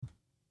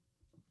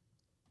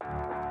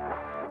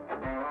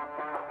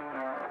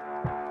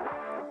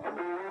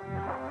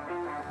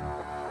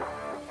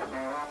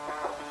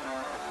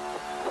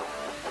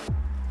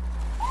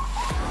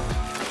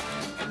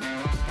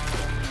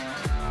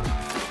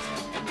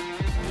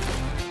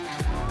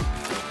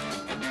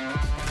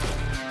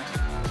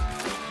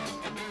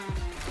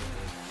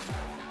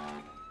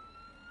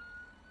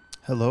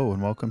Hello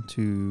and welcome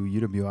to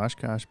UW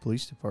Oshkosh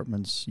Police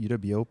Department's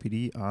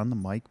UWOPD On the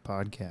Mic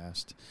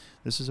podcast.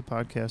 This is a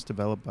podcast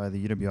developed by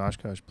the UW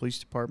Oshkosh Police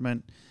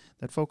Department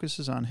that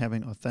focuses on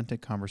having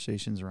authentic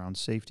conversations around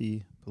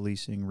safety,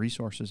 policing,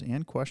 resources,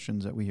 and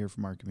questions that we hear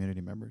from our community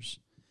members.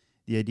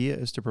 The idea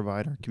is to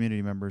provide our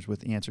community members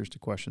with answers to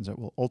questions that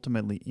will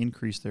ultimately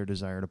increase their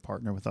desire to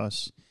partner with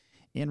us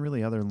and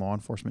really other law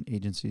enforcement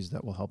agencies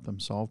that will help them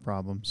solve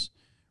problems,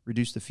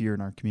 reduce the fear in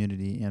our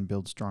community, and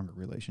build stronger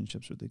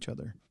relationships with each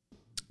other.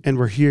 And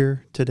we're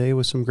here today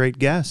with some great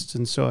guests.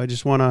 And so I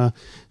just want to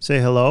say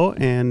hello,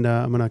 and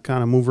I'm going to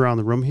kind of move around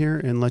the room here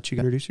and let you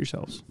introduce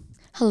yourselves.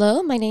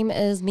 Hello, my name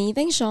is Mi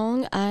Veng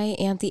Zhong. I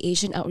am the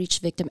Asian Outreach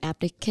Victim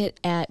Advocate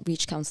at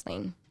Reach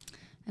Counseling.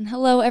 And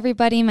hello,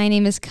 everybody. My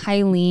name is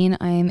Kylene.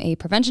 I am a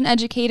prevention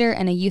educator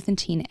and a youth and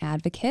teen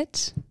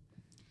advocate.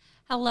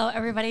 Hello,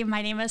 everybody.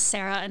 My name is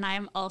Sarah, and I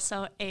am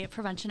also a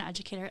prevention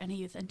educator and a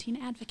youth and teen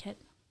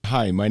advocate.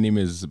 Hi, my name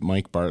is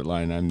Mike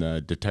Bartline. I'm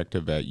the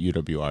detective at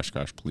UW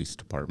Oshkosh Police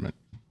Department.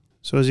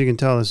 So as you can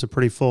tell, it's a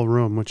pretty full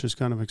room, which is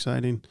kind of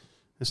exciting.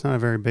 It's not a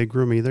very big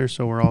room either,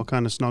 so we're all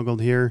kind of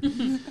snuggled here.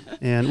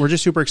 And we're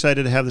just super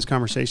excited to have this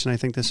conversation. I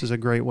think this is a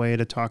great way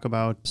to talk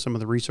about some of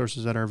the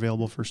resources that are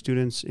available for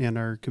students and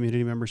our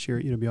community members here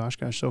at UW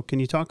Oshkosh. So can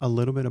you talk a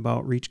little bit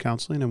about Reach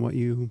Counseling and what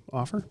you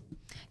offer?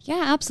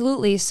 Yeah,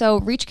 absolutely. So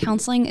Reach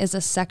Counseling is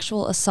a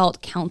sexual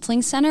assault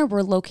counseling center.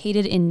 We're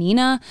located in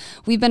Neenah.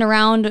 We've been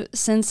around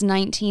since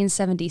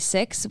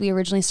 1976. We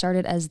originally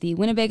started as the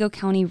Winnebago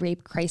County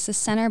Rape Crisis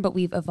Center, but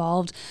we've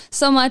evolved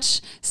so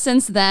much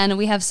since then.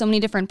 We have so many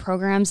different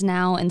programs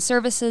now and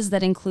services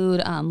that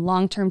include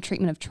long-term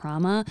treatment of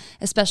trauma,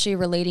 especially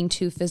relating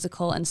to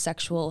physical and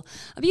sexual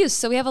abuse.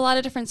 So we have a lot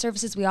of different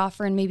services we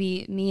offer, and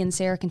maybe me and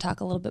Sarah can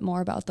talk a little bit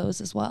more about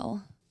those as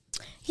well.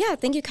 Yeah,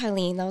 thank you,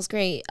 Kylene. That was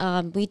great.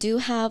 We do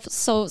have,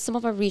 some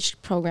of our REACH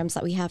programs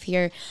that we have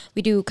here.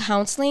 We do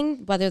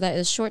counseling, whether that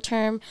is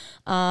short-term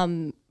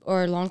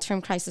or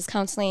long-term crisis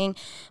counseling.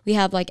 We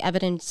have like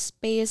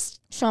evidence-based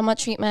trauma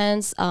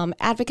treatments,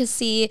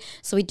 advocacy.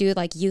 So we do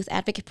like youth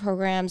advocate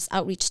programs,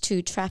 outreach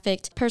to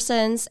trafficked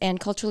persons, and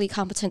culturally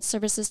competent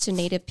services to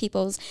Native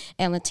peoples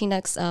and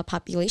Latinx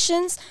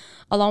populations,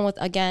 along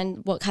with, again,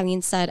 what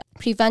Kylene said,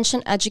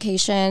 prevention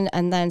education,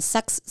 and then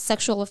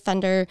sexual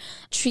offender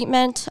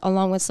treatment,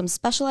 along with some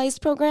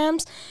specialized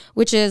programs,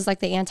 which is like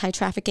the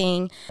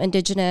anti-trafficking,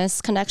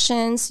 Indigenous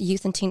connections,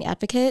 youth and teen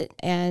advocate,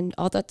 and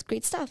all that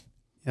great stuff.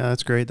 Yeah,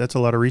 that's great. That's a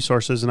lot of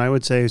resources. And I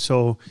would say,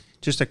 so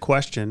just a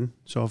question.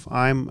 So if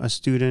I'm a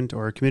student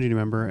or a community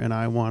member and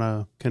I want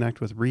to connect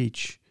with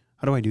Reach,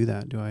 how do I do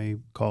that? Do I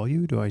call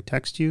you? Do I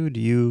text you? Do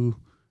you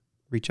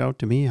reach out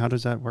to me? How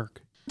does that work?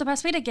 The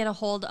best way to get a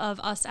hold of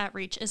us at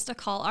Reach is to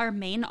call our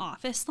main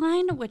office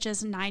line, which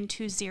is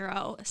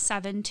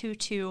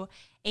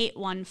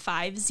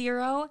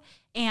 920-722-8150,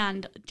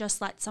 and just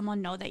let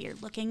someone know that you're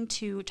looking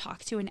to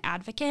talk to an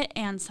advocate,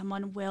 and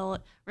someone will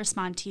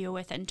respond to you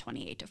within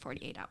 28 to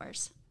 48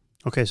 hours.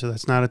 Okay, so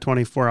that's not a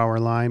 24-hour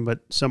line,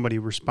 but somebody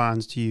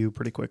responds to you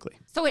pretty quickly.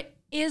 So it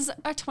is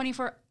a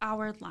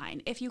 24-hour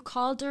line. If you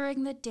call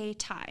during the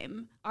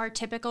daytime, our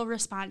typical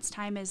response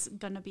time is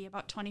going to be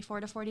about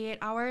 24 to 48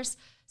 hours,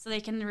 so they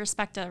can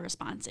respect a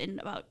response in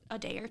about a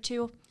day or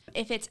two.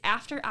 If it's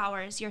after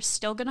hours, you're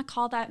still going to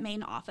call that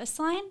main office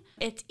line.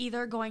 It's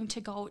either going to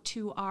go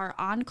to our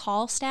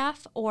on-call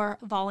staff or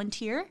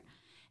volunteer.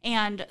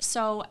 And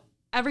so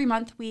every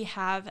month we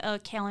have a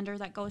calendar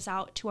that goes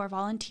out to our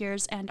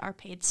volunteers and our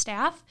paid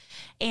staff,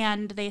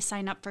 and they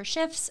sign up for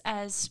shifts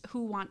as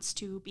who wants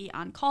to be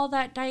on call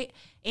that night.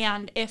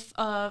 And if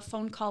a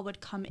phone call would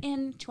come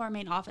in to our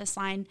main office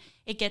line,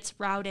 it gets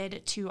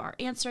routed to our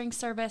answering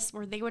service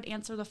where they would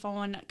answer the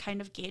phone, kind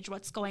of gauge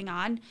what's going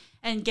on,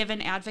 and give an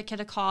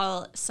advocate a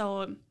call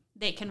so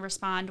they can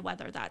respond,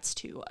 whether that's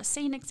to a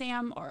SANE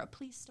exam or a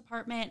police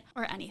department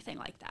or anything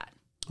like that.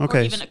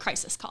 Okay. Or even a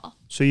crisis call.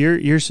 So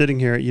you're sitting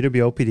here at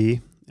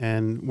UWOPD,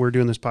 and we're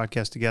doing this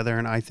podcast together,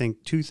 and I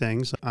think two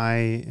things.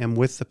 I am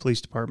with the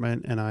police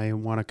department, and I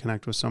want to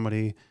connect with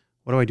somebody.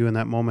 What do I do in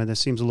that moment? That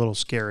seems a little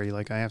scary.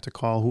 Like I have to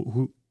call.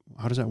 Who?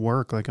 How does that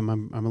work? Like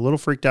I'm a little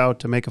freaked out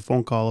to make a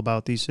phone call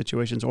about these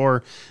situations,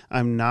 or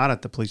I'm not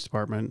at the police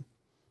department,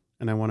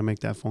 and I want to make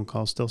that phone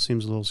call. Still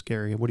seems a little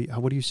scary.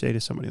 What do you say to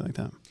somebody like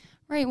that?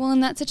 Right. Well, in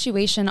that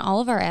situation,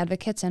 all of our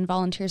advocates and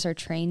volunteers are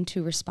trained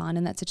to respond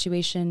in that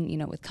situation,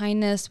 with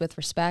kindness, with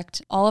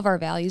respect. All of our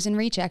values in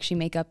Reach actually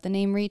make up the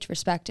name Reach: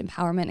 respect,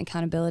 empowerment,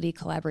 accountability,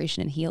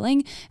 collaboration, and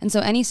healing. And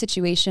so any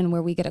situation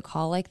where we get a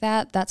call like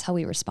that, that's how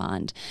we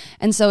respond.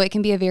 And so it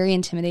can be a very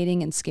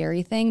intimidating and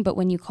scary thing. But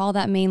when you call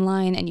that main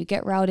line and you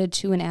get routed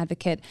to an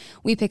advocate,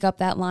 we pick up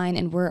that line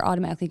and we're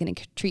automatically going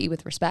to treat you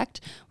with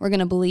respect. We're going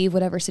to believe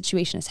whatever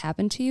situation has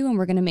happened to you, and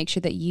we're going to make sure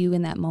that you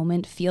in that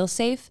moment feel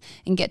safe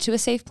and get to a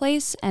safe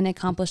place and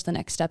accomplish the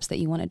next steps that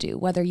you want to do,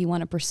 whether you want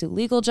to pursue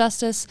legal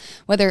justice,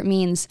 whether it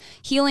means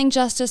healing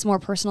justice, more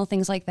personal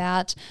things like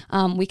that.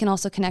 We can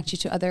also connect you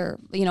to other,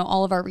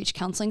 all of our Reach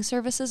counseling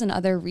services and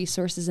other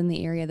resources in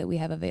the area that we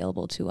have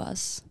available to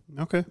us.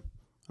 Okay.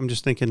 I'm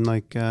just thinking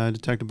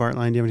Detective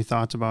Bartline, do you have any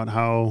thoughts about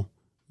how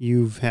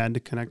you've had to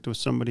connect with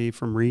somebody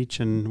from REACH,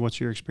 and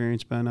what's your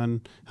experience been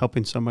on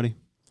helping somebody?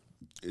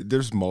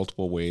 There's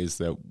multiple ways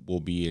that we'll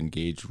be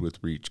engaged with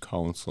REACH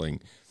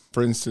counseling.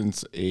 For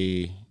instance,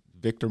 a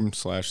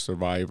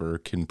victim/survivor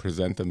can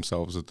present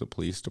themselves at the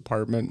police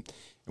department,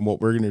 and what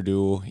we're going to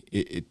do,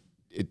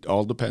 it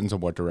all depends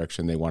on what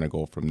direction they want to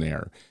go from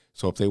there.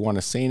 So if they want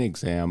a SANE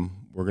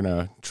exam, we're going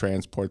to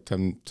transport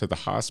them to the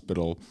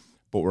hospital,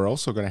 but we're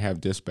also going to have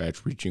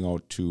dispatch reaching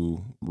out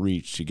to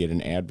REACH to get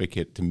an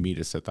advocate to meet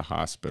us at the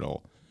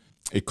hospital.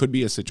 It could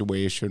be a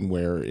situation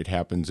where it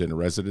happens in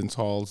residence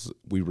halls.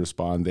 We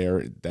respond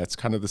there. That's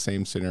kind of the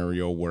same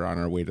scenario. We're on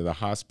our way to the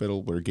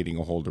hospital. We're getting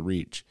a hold of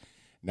REACH.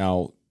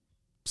 Now,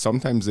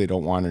 sometimes they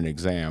don't want an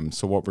exam.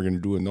 So what we're going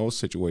to do in those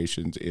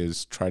situations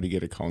is try to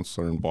get a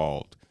counselor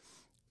involved.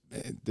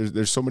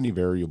 There's so many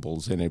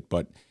variables in it,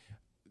 but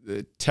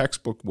the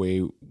textbook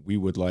way we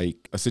would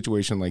like a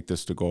situation like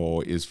this to go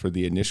is for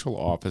the initial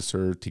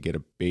officer to get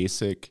a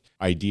basic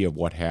idea of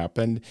what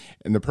happened.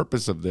 And the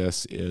purpose of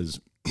this is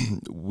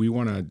we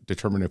want to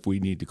determine if we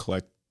need to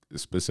collect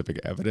specific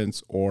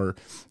evidence or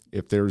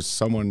if there's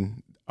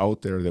someone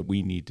out there that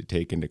we need to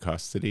take into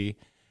custody.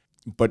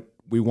 But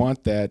we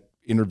want that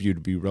interview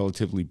to be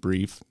relatively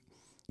brief.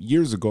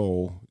 Years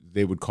ago,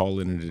 they would call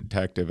in a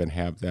detective and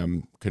have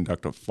them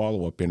conduct a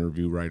follow-up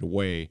interview right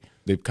away.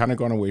 They've kind of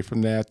gone away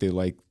from that. They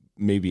like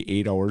maybe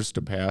 8 hours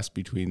to pass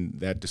between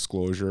that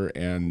disclosure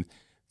and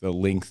the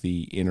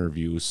lengthy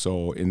interview.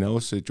 So in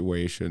those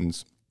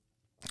situations,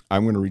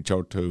 I'm going to reach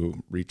out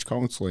to REACH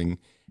Counseling,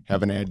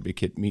 have an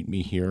advocate meet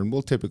me here, and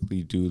we'll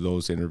typically do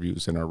those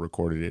interviews in our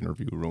recorded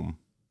interview room.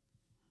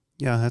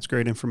 Yeah, that's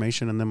great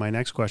information. And then my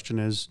next question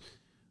is,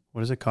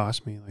 what does it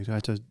cost me? Like, do I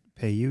have to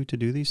pay you to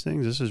do these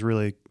things? This is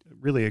really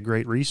a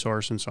great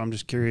resource. And so I'm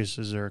just curious,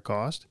 is there a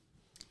cost?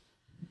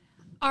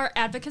 Our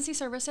advocacy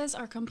services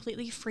are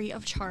completely free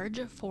of charge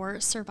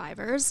for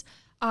survivors.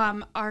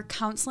 Our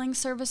counseling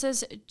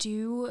services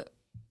do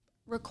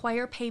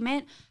require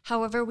payment.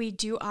 However, we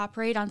do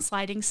operate on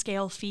sliding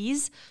scale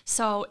fees.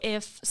 So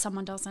if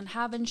someone doesn't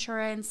have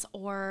insurance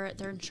or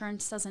their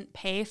insurance doesn't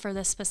pay for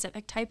this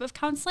specific type of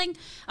counseling,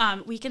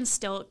 we can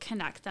still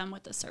connect them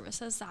with the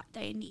services that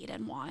they need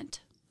and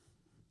want.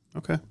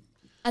 Okay.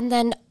 And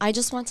then I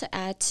just want to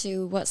add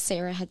to what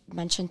Sarah had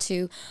mentioned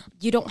too.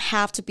 You don't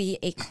have to be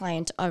a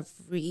client of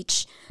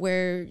REACH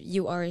where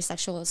you are a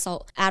sexual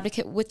assault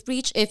advocate with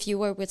REACH. If you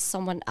were with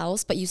someone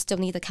else, but you still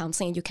need the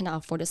counseling and you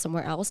cannot afford it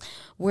somewhere else,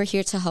 we're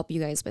here to help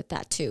you guys with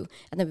that too.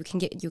 And then we can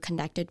get you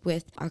connected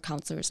with our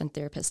counselors and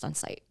therapists on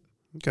site.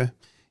 Okay.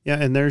 Yeah,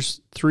 and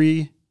there's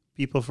 3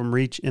 people from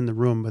REACH in the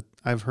room, but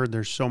I've heard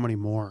there's so many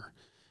more.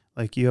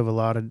 Like you have a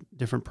lot of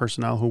different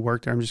personnel who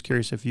work there. I'm just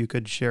curious if you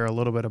could share a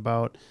little bit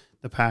about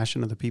the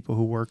passion of the people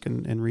who work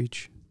in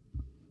REACH.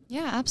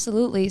 Yeah,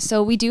 absolutely.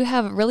 So we do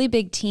have really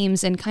big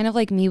teams, and kind of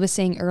like me was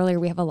saying earlier,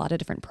 we have a lot of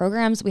different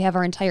programs. We have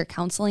our entire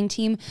counseling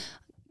team.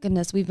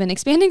 Goodness, we've been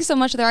expanding so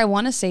much there. I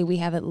want to say we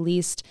have at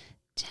least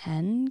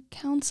 10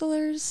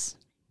 counselors.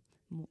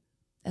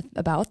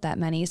 About that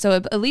many. So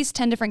at least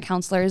 10 different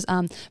counselors,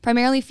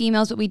 primarily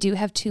females, but we do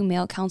have 2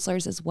 male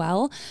counselors as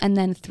well. And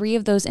then 3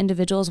 of those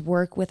individuals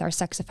work with our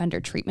sex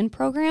offender treatment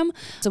program.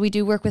 So we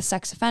do work with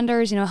sex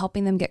offenders,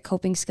 helping them get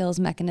coping skills,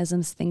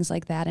 mechanisms, things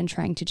like that, and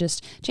trying to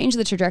just change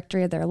the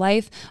trajectory of their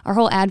life. Our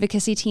whole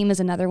advocacy team is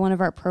another one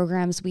of our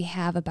programs. We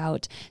have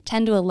about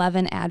 10 to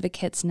 11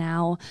 advocates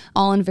now,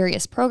 all in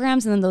various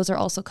programs. And then those are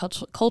also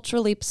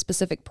culturally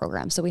specific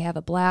programs. So we have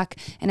a Black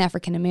and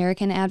African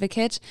American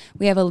advocate.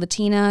 We have a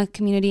Latina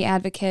community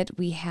advocate.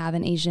 We have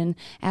an Asian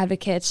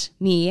advocate,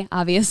 me,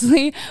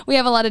 obviously. We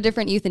have a lot of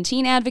different youth and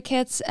teen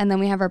advocates, and then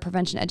we have our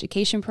prevention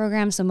education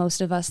program. So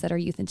most of us that are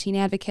youth and teen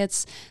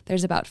advocates,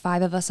 there's about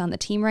 5 of us on the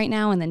team right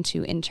now, and then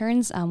 2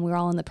 interns. We're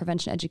all in the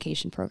prevention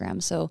education program.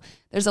 So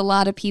there's a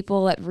lot of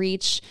people at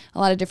REACH, a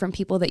lot of different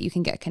people that you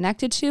can get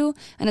connected to.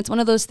 And it's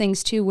one of those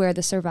things too, where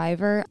the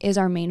survivor is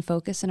our main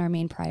focus and our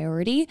main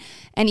priority.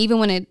 And even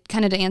when it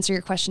kind of, to answer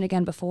your question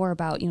again before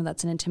about,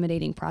 that's an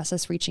intimidating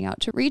process reaching out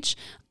to REACH,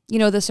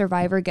 the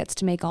survivor gets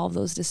to make all of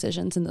those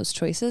decisions and those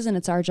choices, and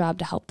it's our job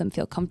to help them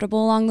feel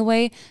comfortable along the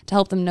way, to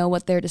help them know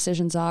what their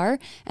decisions are.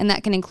 And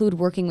that can include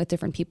working with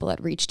different people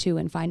at REACH too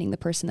and finding the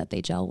person that they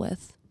gel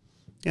with.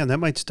 Yeah, that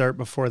might start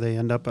before they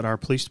end up at our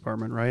police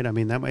department, right? I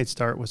mean, that might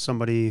start with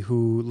somebody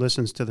who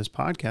listens to this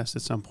podcast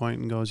at some point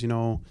and goes,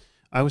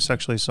 I was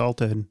sexually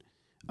assaulted.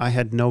 I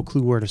had no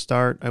clue where to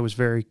start. I was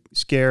very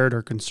scared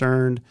or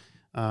concerned.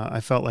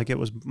 I felt like it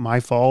was my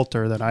fault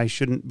or that I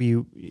shouldn't be,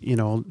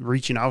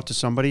 reaching out to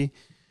somebody.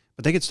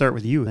 But they could start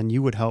with you, and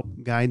you would help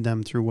guide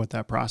them through what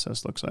that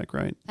process looks like,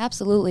 right?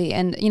 Absolutely.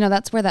 And,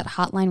 that's where that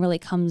hotline really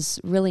comes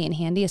really in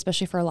handy,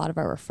 especially for a lot of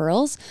our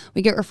referrals.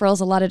 We get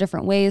referrals a lot of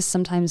different ways.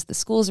 Sometimes the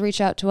schools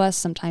reach out to us.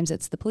 Sometimes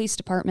it's the police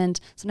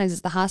department. Sometimes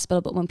it's the hospital.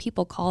 But when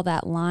people call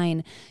that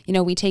line,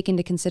 we take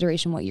into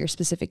consideration what your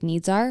specific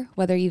needs are,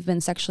 whether you've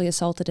been sexually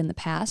assaulted in the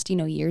past,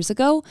 years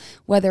ago,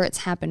 whether it's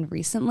happened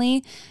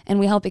recently. And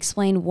we help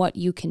explain what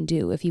you can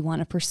do if you want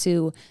to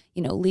pursue,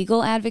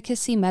 legal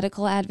advocacy,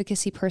 medical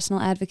advocacy,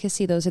 personal advocacy,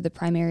 advocacy, those are the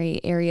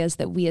primary areas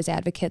that we as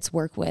advocates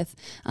work with.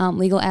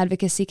 Legal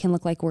advocacy can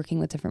look like working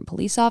with different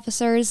police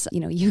officers.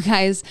 You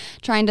guys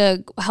trying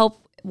to help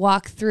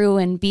walk through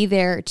and be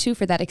there too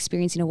for that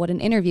experience, what an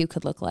interview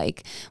could look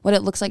like, what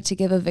it looks like to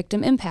give a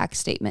victim impact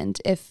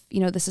statement. If,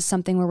 this is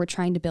something where we're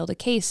trying to build a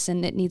case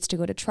and it needs to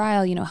go to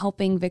trial,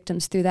 helping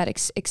victims through that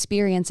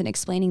experience and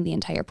explaining the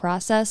entire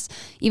process.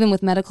 Even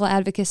with medical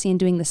advocacy and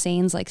doing the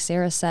SANEs, like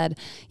Sarah said,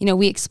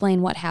 we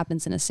explain what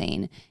happens in a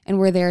SANE and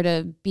we're there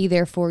to be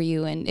there for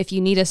you. And if you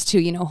need us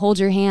to, hold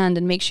your hand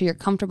and make sure you're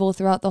comfortable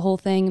throughout the whole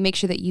thing, make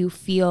sure that you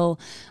feel,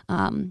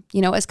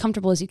 as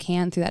comfortable as you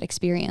can through that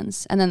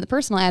experience. And then the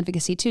personal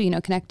advocacy too,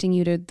 connecting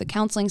you to the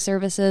counseling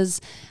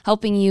services,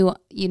 helping you,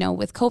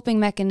 with coping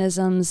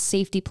mechanisms,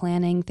 safety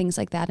planning, things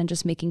like that, and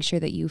just making sure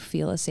that you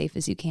feel as safe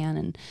as you can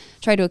and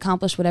try to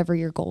accomplish whatever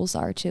your goals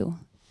are too.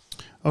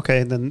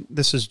 Okay, then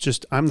this is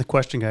just, I'm the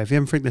question guy. If you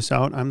haven't figured this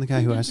out, I'm the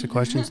guy who asks the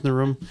questions in the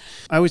room.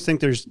 I always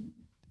think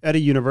at a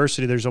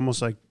university, there's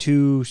almost like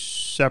two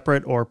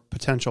separate or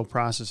potential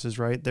processes,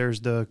 right? There's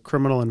the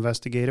criminal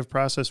investigative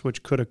process,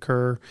 which could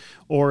occur,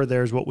 or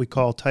there's what we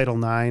call Title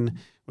IX,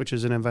 which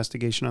is an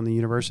investigation on the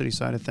university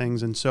side of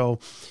things. And so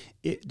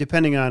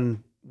depending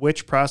on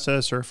which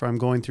process or if I'm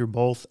going through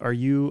both, are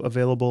you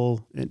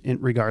available in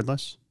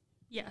regardless?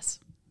 Yes.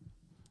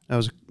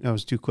 That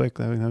was too quick.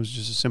 That was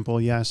just a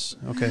simple yes.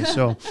 Okay,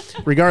 so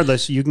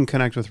regardless, you can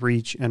connect with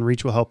Reach, and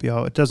Reach will help you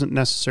out. It doesn't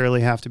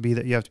necessarily have to be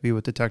that you have to be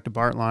with Detective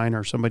Bartline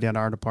or somebody at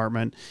our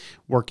department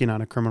working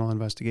on a criminal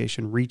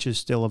investigation. Reach is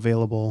still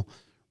available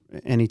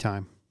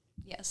anytime.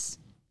 Yes.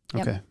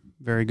 Okay. Yep.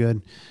 Very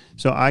good.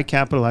 So I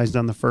capitalized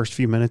on the first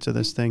few minutes of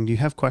this thing. Do you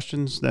have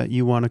questions that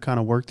you want to kind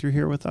of work through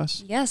here with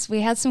us? Yes, we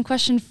had some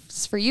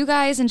questions for you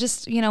guys and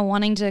just,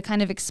 wanting to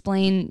kind of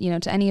explain,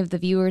 to any of the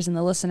viewers and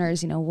the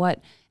listeners,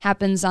 what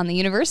happens on the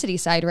university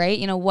side, right?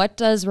 What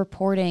does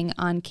reporting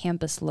on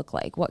campus look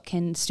like? What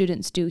can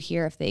students do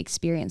here if they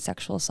experience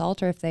sexual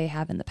assault or if they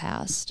have in the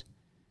past?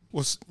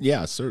 Well,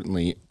 yeah,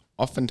 certainly.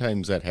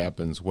 Oftentimes that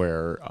happens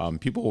where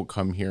people will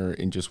come here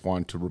and just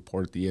want to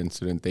report the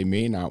incident. They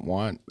may not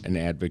want an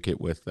advocate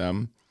with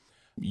them.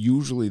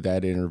 Usually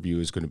that interview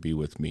is going to be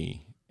with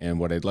me. And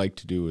what I'd like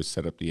to do is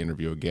set up the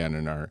interview again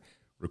in our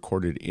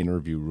recorded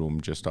interview room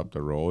just up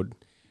the road.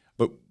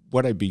 But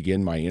what I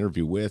begin my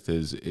interview with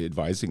is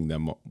advising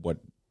them what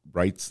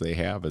rights they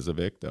have as a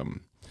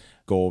victim.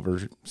 Go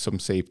over some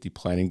safety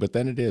planning, but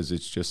then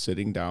it's just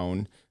sitting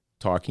down,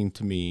 talking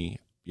to me.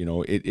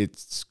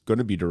 It's going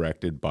to be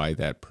directed by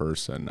that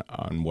person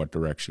on what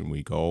direction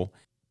we go.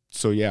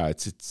 So yeah,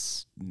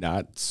 it's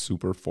not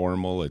super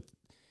formal.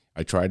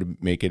 I try to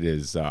make it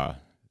as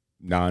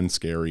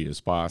non-scary as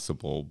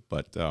possible,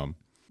 but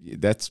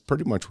that's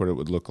pretty much what it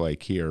would look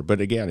like here. But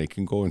again, it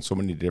can go in so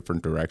many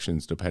different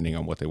directions depending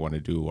on what they want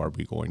to do. Are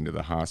we going to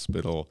the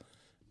hospital?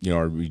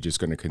 Are we just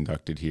going to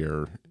conduct it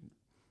here?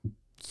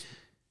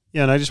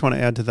 Yeah, and I just want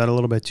to add to that a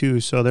little bit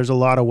too. So there's a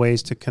lot of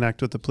ways to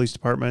connect with the police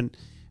department.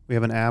 We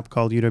have an app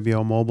called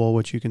UWO Mobile,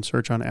 which you can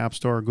search on App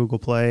Store or Google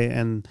Play,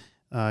 and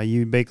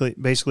you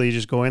basically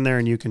just go in there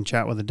and you can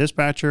chat with a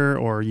dispatcher,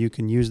 or you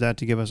can use that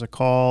to give us a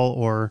call,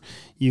 or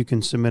you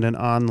can submit an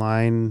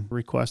online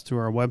request through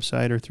our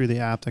website or through the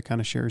app that kind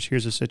of shares,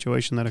 here's a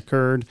situation that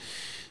occurred.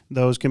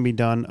 Those can be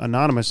done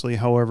anonymously.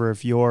 However,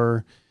 if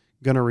you're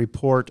going to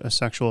report a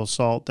sexual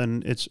assault,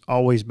 then it's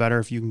always better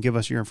if you can give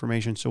us your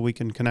information so we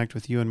can connect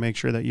with you and make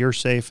sure that you're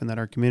safe and that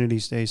our community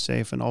stays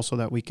safe, and also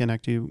that we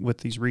connect you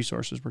with these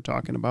resources we're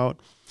talking about.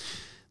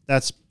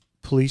 That's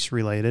police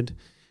related.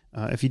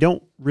 If you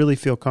don't really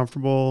feel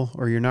comfortable,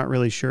 or you're not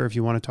really sure if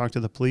you want to talk to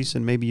the police,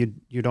 and maybe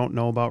you don't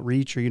know about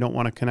Reach, or you don't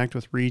want to connect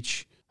with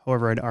Reach.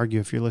 However, I'd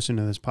argue if you're listening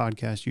to this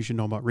podcast, you should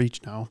know about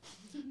Reach now.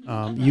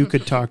 You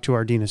could talk to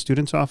our Dean of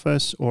Students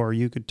office, or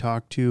you could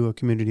talk to a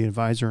community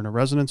advisor in a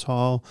residence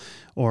hall,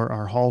 or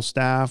our hall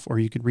staff, or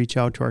you could reach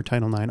out to our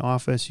Title IX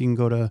office. You can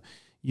go to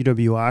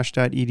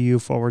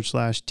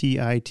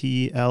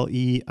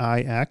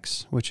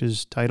uwosh.edu/TITLEIX, which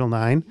is Title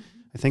IX.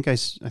 I think I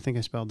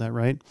spelled that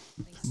right.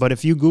 But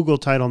if you Google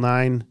Title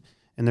IX,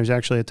 and there's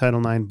actually a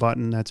Title IX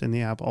button that's in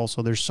the app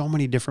also, there's so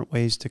many different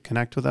ways to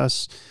connect with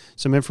us.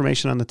 Some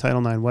information on the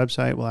Title IX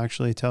website will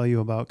actually tell you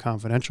about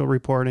confidential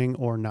reporting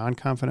or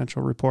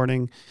non-confidential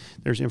reporting.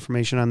 There's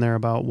information on there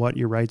about what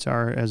your rights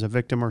are as a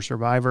victim or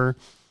survivor.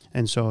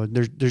 And so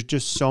there's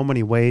just so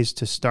many ways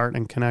to start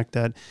and connect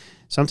that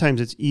sometimes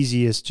it's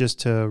easiest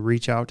just to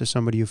reach out to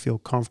somebody you feel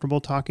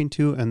comfortable talking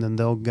to, and then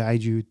they'll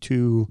guide you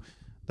to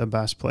the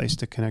best place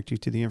to connect you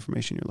to the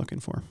information you're looking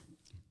for.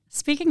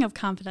 Speaking of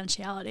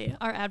confidentiality,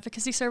 our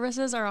advocacy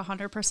services are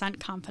 100%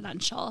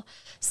 confidential.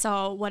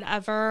 So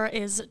whatever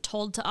is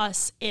told to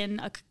us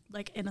in a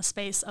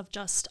space of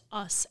just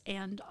us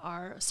and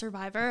our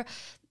survivor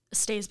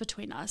stays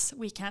between us.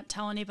 We can't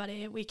tell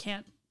anybody. We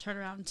can't turn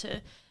around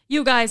to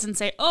you guys and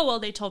say, oh, well,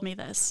 they told me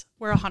this.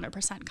 We're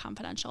 100%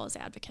 confidential as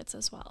advocates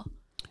as well.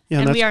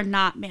 Yeah, and we are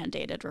not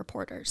mandated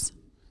reporters.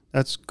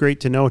 That's great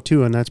to know,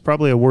 too, and that's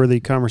probably a worthy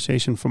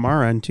conversation from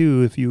our end,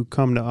 too. If you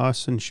come to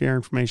us and share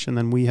information,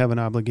 then we have an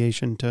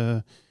obligation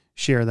to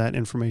share that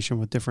information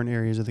with different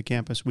areas of the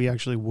campus. We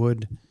actually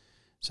would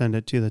send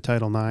it to the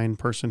Title IX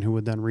person who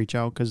would then reach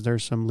out, because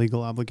there's some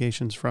legal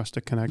obligations for us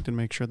to connect and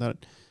make sure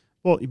that,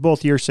 well,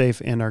 both you're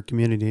safe and our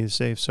community is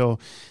safe. So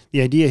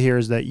the idea here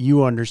is that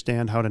you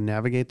understand how to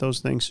navigate those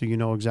things, so you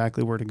know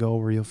exactly where to go,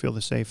 where you'll feel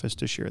the safest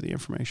to share the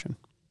information.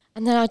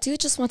 And then I do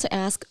just want to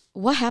ask,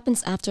 what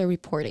happens after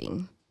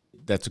reporting?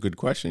 That's a good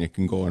question. It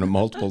can go in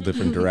multiple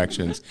different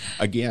directions.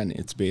 Again,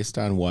 it's based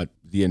on what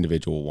the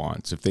individual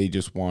wants. If they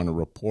just want to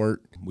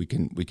report, we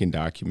can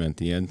document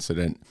the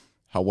incident.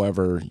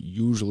 However,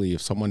 usually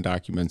if someone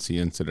documents the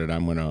incident,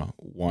 I'm going to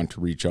want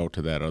to reach out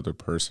to that other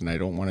person. I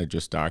don't want to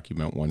just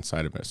document one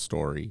side of a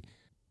story.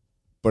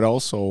 But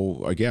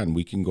also, again,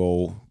 we can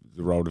go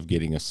the route of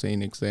getting a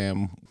SANE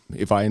exam.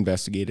 If I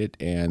investigate it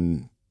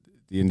and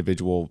the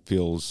individual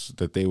feels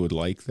that they would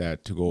like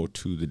that to go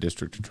to the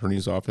district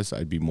attorney's office,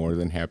 I'd be more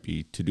than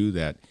happy to do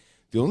that.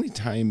 The only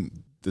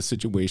time the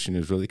situation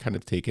is really kind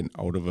of taken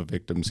out of a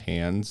victim's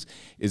hands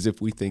is if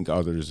we think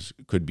others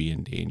could be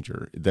in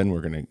danger. Then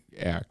we're going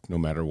to act no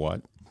matter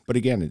what. But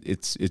again,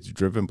 it's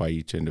driven by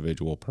each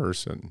individual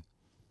person.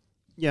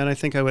 Yeah, and I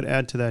think I would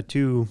add to that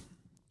too.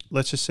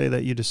 Let's just say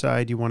that you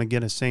decide you want to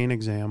get a SANE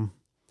exam.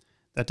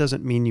 That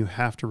doesn't mean you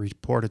have to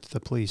report it to the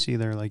police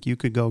either. Like, you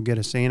could go get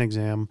a SANE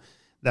exam.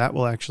 That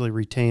will actually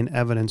retain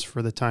evidence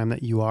for the time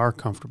that you are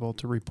comfortable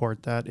to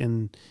report that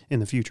in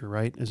the future,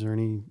 right? Is there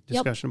any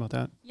discussion about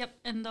that? Yep,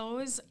 and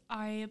those,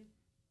 I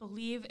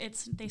believe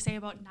they say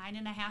about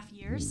 9.5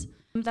 years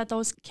that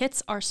those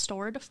kits are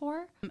stored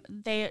for.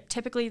 They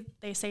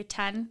say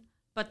 10,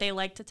 but they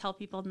like to tell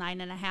people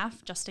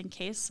 9.5 just in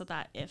case, so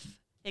that if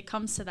it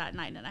comes to that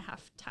 9.5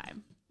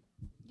 time.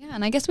 Yeah,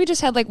 and I guess we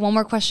just had like one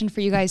more question for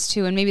you guys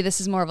too, and maybe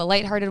this is more of a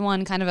lighthearted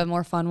one, kind of a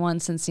more fun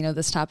one, since,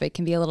 this topic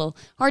can be a little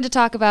hard to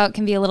talk about,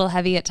 can be a little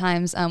heavy at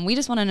times. We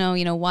just want to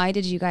know, why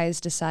did you guys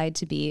decide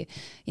to be,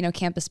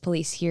 campus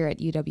police here at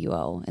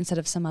UWO instead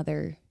of some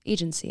other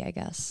agency, I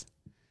guess?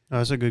 Oh,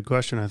 that's a good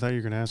question. I thought you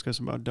were going to ask us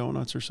about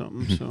donuts or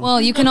something. So.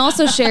 Well, you can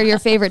also share your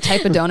favorite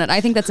type of donut.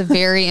 I think that's a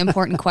very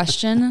important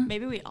question.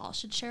 Maybe we all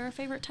should share a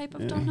favorite type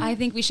of donut. I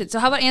think we should. So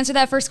how about answer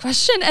that first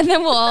question, and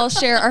then we'll all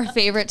share our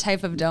favorite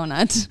type of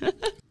donut.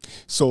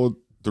 So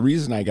the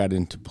reason I got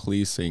into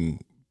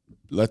policing,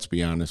 let's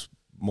be honest,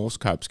 most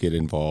cops get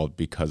involved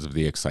because of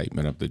the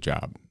excitement of the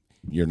job.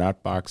 You're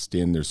not boxed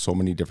in. There's so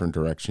many different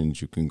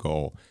directions you can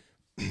go,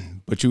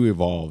 but you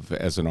evolve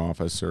as an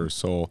officer.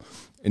 So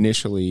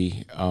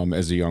initially,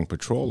 as a young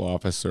patrol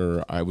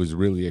officer, I was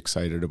really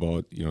excited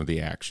about,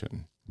 the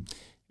action.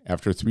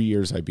 After 3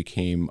 years, I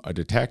became a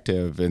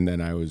detective, and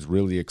then I was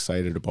really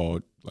excited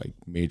about like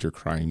major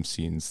crime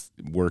scenes,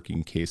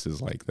 working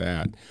cases like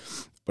that.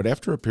 But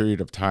after a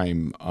period of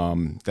time,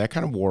 that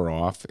kind of wore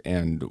off.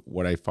 And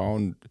what I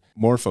found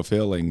more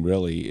fulfilling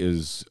really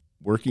is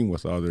working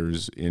with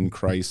others in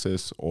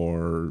crisis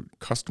or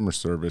customer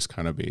service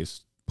kind of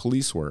based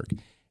police work.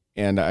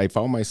 And I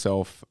found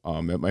myself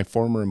at my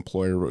former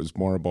employer, it was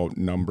more about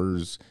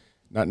numbers,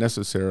 not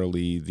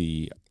necessarily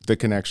the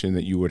connection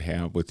that you would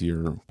have with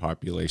your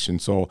population.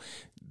 So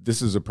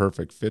this is a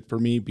perfect fit for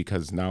me,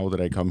 because now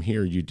that I come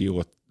here, you deal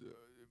with,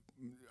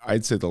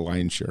 I'd say the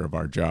lion's share of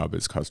our job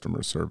is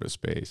customer service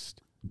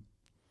based.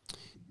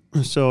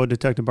 So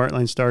Detective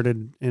Bartline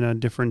started in a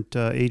different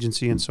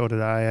agency, and so did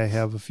I. I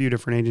have a few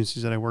different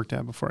agencies that I worked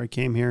at before I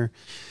came here.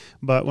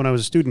 But when I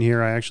was a student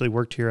here, I actually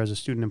worked here as a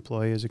student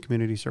employee, as a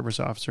community service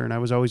officer, and I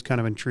was always kind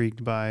of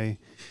intrigued by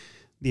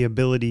the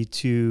ability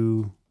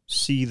to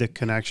see the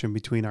connection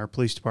between our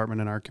police department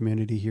and our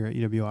community here at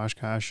UW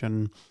Oshkosh.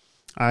 And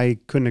I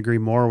couldn't agree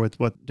more with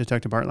what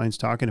Detective Bartline's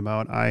talking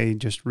about. I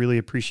just really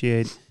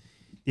appreciate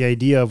the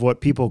idea of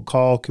what people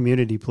call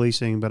community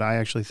policing, but I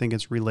actually think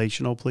it's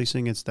relational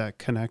policing. It's that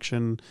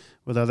connection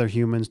with other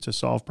humans to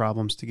solve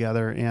problems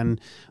together and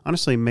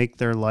honestly make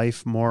their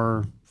life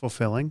more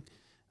fulfilling.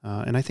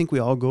 And I think we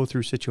all go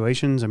through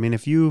situations. I mean,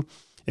 if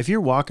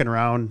you're walking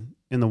around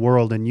in the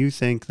world and you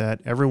think that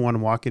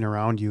everyone walking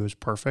around you is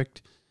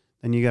perfect,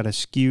 then you got a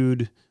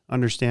skewed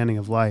understanding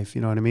of life.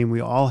 You know what I mean?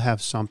 We all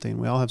have something.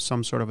 We all have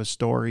some sort of a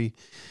story.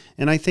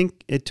 And I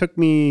think it took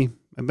me,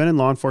 I've been in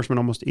law enforcement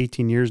almost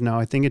 18 years now.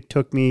 I think it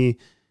took me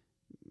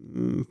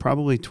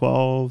probably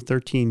 12,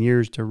 13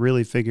 years to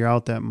really figure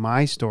out that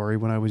my story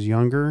when I was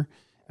younger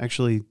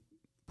actually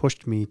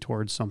pushed me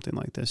towards something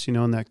like this.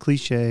 And that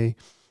cliche,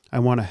 I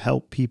want to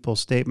help people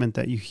statement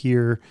that you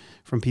hear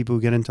from people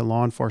who get into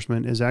law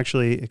enforcement is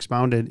actually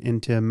expounded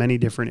into many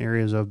different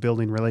areas of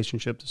building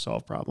relationship to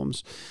solve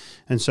problems.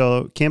 And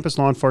so campus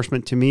law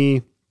enforcement to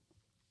me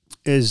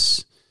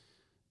is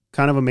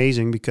kind of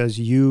amazing, because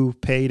you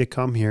pay to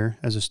come here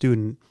as a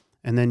student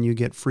and then you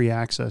get free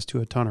access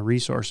to a ton of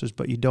resources,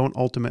 but you don't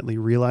ultimately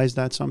realize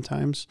that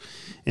sometimes.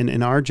 And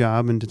in our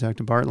job, and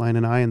Detective Bartline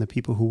and I and the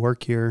people who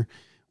work here,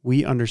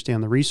 we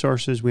understand the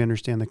resources, we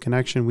understand the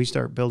connection, we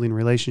start building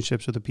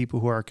relationships with the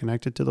people who are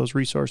connected to those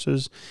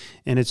resources,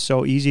 and it's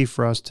so easy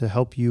for us to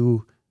help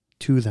you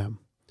to them.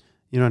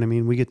 You know what I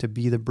mean? We get to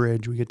be the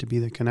bridge, we get to be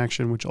the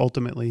connection, which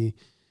ultimately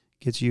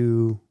gets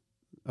you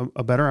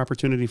a better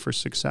opportunity for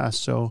success.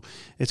 So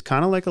it's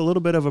kind of like a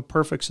little bit of a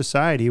perfect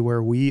society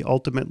where we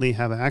ultimately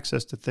have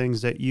access to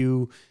things that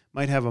you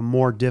might have a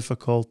more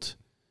difficult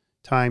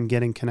time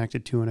getting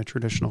connected to in a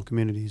traditional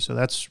community. So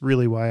that's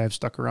really why I've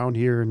stuck around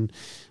here, and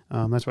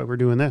that's why we're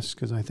doing this,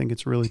 because I think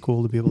it's really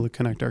cool to be able to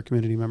connect our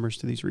community members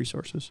to these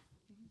resources.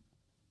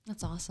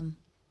 That's awesome.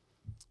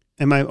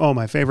 And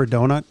my favorite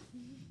donut?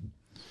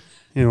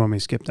 You don't want me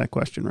to skip that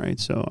question, right?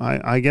 So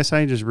I guess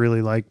I just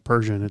really like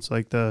Persian. It's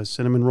like the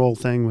cinnamon roll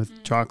thing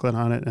with chocolate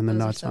on it and the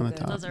Those are nuts so on the good.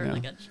 top. Those are really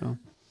good. So,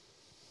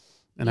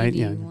 and Do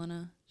you want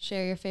to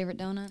share your favorite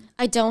donut?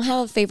 I don't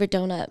have a favorite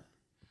donut.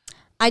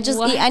 I just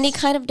What? eat any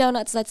kind of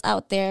donuts that's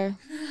out there.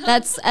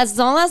 That's as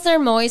long as they're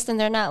moist and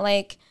they're not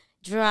like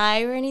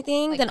dry or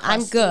anything, Like then I'm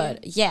crusty? good.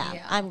 Yeah,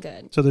 Yeah. I'm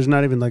good. So there's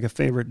not even like a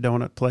favorite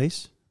donut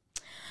place?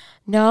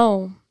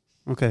 No,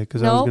 Okay,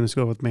 because I was Nope. going to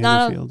go with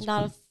not Manorfields.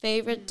 a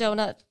favorite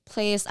donut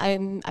place.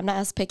 I'm not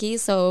as picky,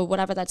 so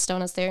whatever that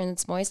donut's there and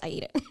it's moist, I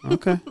eat it.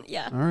 Okay,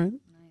 Yeah. all right.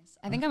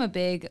 I think I'm a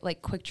big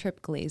like Quick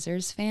Trip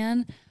Glazers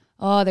fan.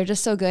 Oh, they're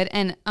just so good.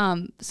 And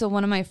so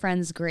one of my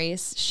friends,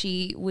 Grace,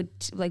 she would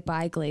like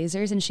buy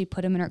Glazers and she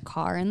put them in her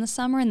car in the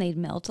summer and they'd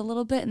melt a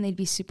little bit and they'd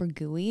be super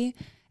gooey.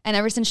 And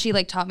ever since she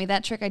like taught me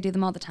that trick, I do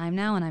them all the time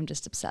now and I'm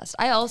just obsessed.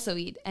 I also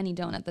eat any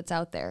donut that's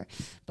out there,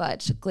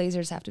 but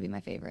Glazers have to be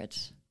my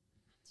favorite.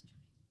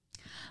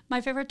 My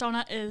favorite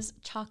donut is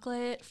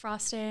chocolate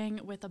frosting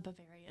with a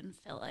Bavarian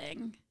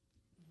filling.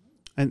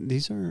 And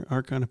these are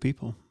our kind of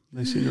people.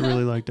 They seem to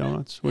really like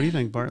donuts. What do you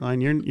think,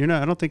 Bartline? You're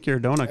not. I don't think you're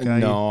a donut guy.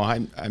 No,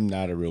 I'm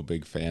not a real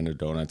big fan of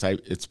donuts.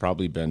 It's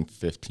probably been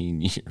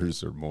 15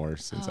 years or more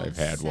since I've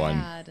had one.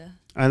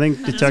 I think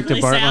That is Detective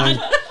really Bartline.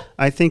 sad.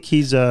 I think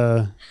he's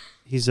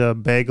a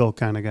bagel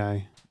kind of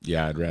guy.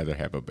 Yeah, I'd rather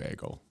have a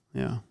bagel.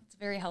 Yeah. It's a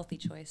very healthy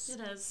choice.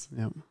 It is.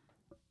 Yep.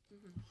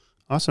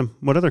 Awesome.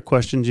 What other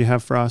questions you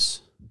have for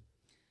us?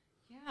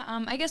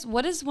 Yeah, I guess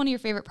what is one of your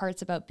favorite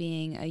parts about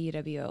being a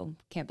UWO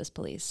campus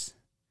police?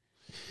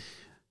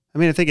 I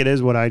mean, I think it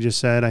is what I just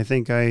said. I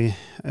think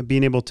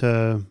being able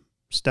to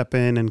step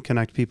in and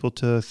connect people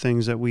to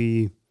things that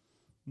we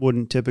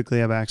wouldn't typically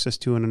have access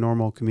to in a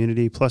normal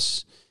community,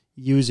 plus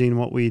using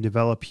what we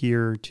develop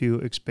here to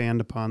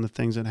expand upon the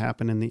things that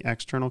happen in the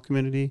external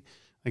community.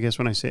 I guess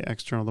when I say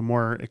external, the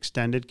more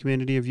extended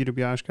community of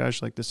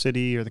UW-Oshkosh, like the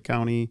city or the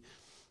county,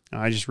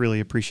 I just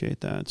really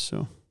appreciate that.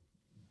 So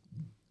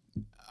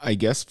I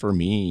guess for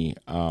me,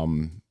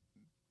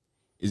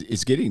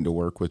 is getting to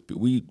work with,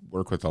 we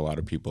work with a lot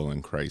of people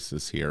in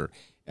crisis here,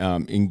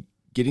 in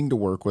getting to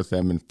work with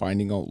them and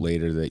finding out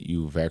later that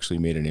you've actually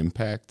made an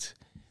impact.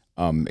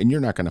 And you're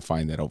not going to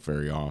find that out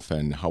very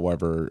often.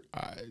 However,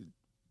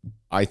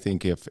 I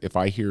think if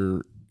I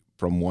hear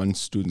from one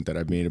student that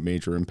I've made a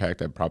major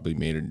impact, I've probably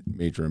made a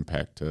major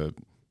impact to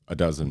a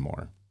dozen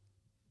more.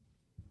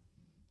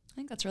 I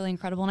think that's really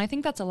incredible. And I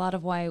think that's a lot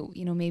of why,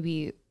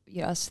 maybe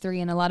us three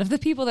and a lot of the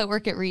people that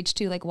work at Reach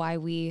too, like why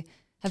we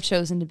have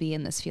chosen to be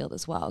in this field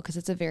as well, because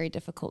it's a very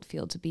difficult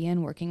field to be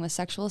in, working with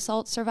sexual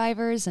assault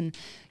survivors. And,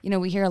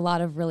 we hear a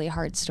lot of really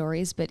hard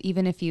stories, but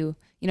even if you,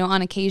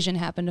 on occasion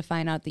happen to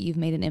find out that you've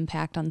made an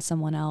impact on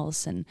someone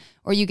else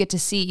or you get to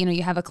see,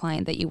 you have a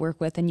client that you work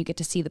with and you get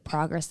to see the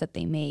progress that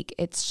they make,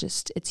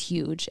 it's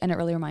huge. And it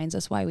really reminds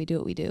us why we do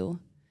what we do.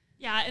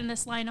 Yeah, in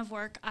this line of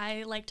work,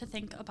 I like to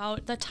think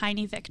about the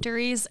tiny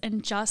victories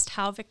and just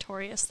how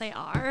victorious they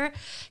are,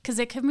 because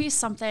it can be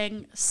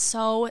something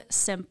so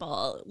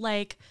simple,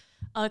 like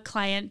a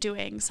client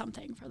doing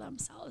something for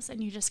themselves,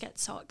 and you just get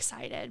so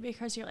excited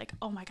because you're like,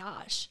 oh my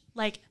gosh,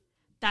 like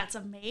that's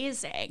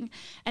amazing.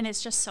 And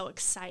it's just so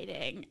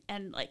exciting,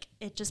 and like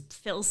it just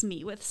fills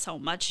me with so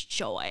much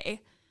joy.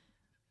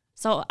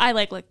 So I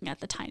like looking at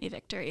the tiny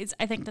victories.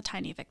 I think the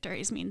tiny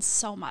victories mean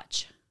so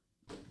much.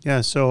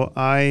 yeah, so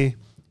I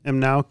am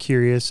now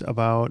curious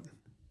about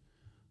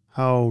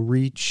how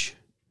Reach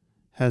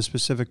has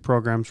specific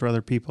programs for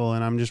other people,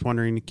 and I'm just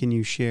wondering, can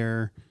you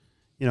share,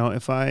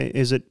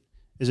 is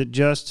it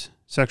just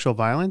sexual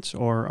violence,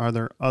 or are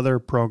there other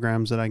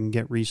programs that I can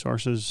get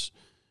resources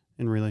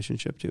in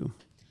relationship to?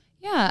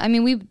 Yeah, I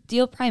mean, we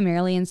deal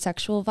primarily in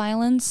sexual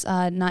violence,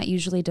 not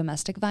usually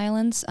domestic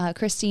violence.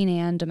 Christine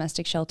and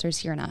Domestic Shelters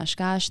here in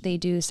Oshkosh, they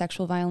do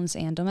sexual violence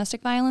and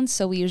domestic violence,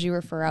 so we usually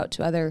refer out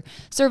to other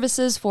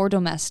services for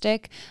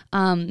domestic.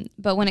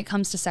 But when it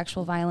comes to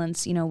sexual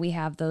violence, we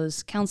have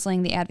those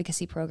counseling, the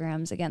advocacy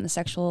programs, again, the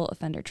sexual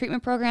offender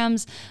treatment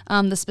programs,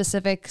 the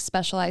specific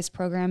specialized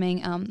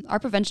programming. Our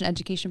prevention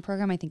education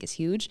program, I think, is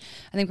huge.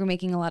 I think we're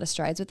making a lot of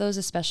strides with those,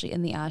 especially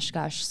in the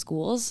Oshkosh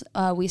schools.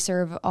 We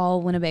serve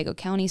all Winnebago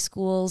County schools,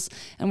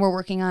 and we're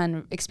working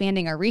on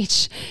expanding our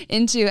reach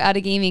into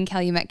Outagamie and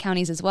Calumet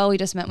counties as well. We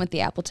just met with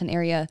the Appleton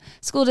area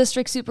school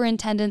district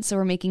superintendent, so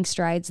we're making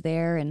strides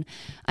there. And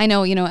I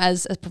know,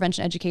 as a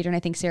prevention educator, and I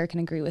think Sarah can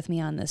agree with me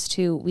on this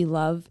too, we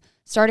love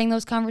starting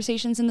those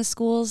conversations in the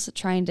schools,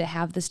 trying to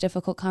have this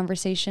difficult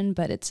conversation.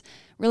 But it's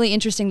really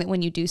interesting that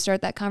when you do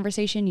start that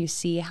conversation, you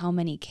see how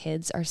many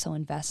kids are so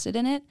invested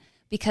in it.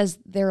 because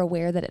they're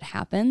aware that it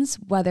happens,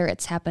 whether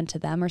it's happened to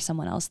them or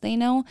someone else they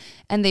know,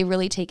 and they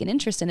really take an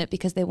interest in it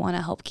because they want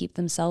to help keep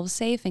themselves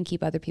safe and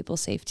keep other people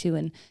safe too,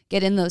 and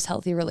get in those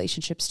healthy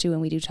relationships too.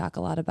 And we do talk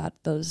a lot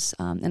about those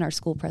in our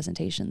school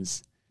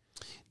presentations.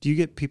 Do you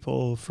get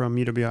people from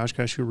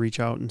UW-Oshkosh who reach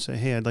out and say,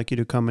 hey, I'd like you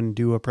to come and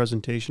do a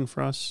presentation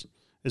for us?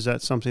 Is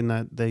that something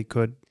that they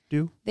could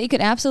do? They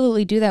could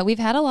absolutely do that. We've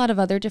had a lot of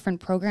other different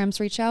programs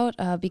reach out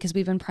because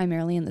we've been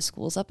primarily in the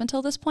schools up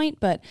until this point.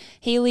 But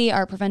Haley,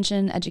 our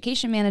prevention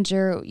education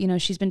manager,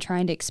 she's been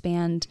trying to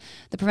expand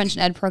the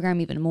prevention ed program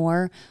even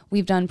more.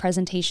 We've done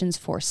presentations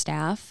for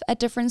staff at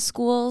different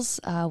schools.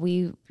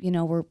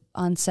 We're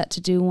on set to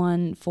do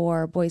one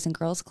for Boys and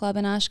Girls Club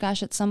in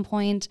Oshkosh at some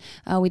point.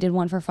 We did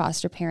one for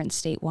foster parents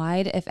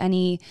statewide. If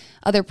any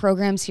other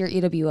programs here at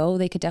UWO,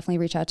 they could definitely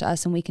reach out to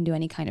us and we can do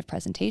any kind of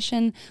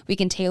presentation. We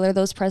can tailor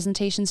those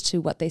presentations to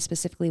what they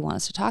specifically want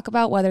us to talk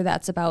about, whether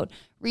that's about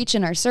reach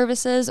in our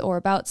services or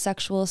about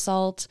sexual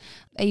assault.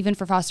 Even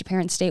for foster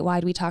parents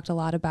statewide, we talked a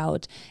lot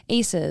about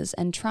ACEs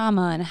and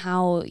trauma and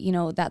how,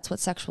 that's what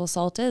sexual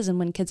assault is. And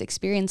when kids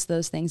experience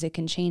those things, it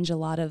can change a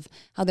lot of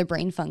how their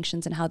brain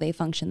functions and how they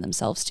function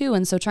themselves too.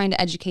 And so trying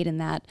to educate in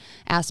that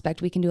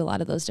aspect, we can do a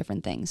lot of those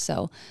different things.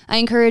 So I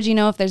encourage,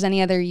 if there's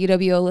any other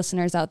UWO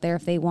listeners out there,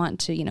 if they want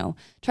to,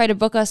 try to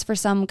book us for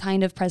some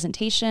kind of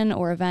presentation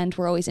or event,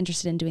 we're always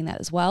interested in doing that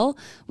as well.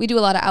 We do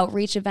a lot of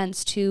outreach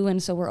events too.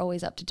 And so we're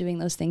always up to doing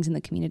those things in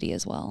the community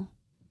as well.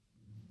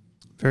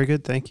 Very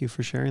good. Thank you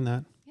for sharing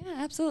that. Yeah,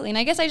 absolutely. And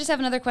I guess I just have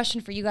another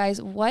question for you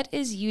guys. What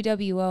is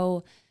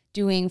UWO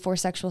doing for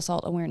Sexual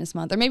Assault Awareness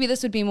Month? Or maybe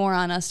this would be more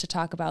on us to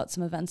talk about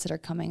some events that are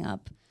coming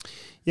up.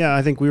 Yeah,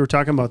 I think we were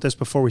talking about this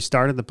before we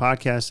started the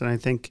podcast, and I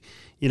think,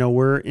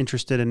 we're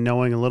interested in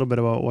knowing a little bit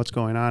about what's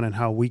going on and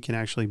how we can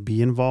actually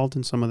be involved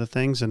in some of the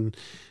things. And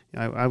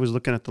I was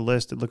looking at the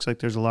list. It looks like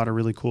there's a lot of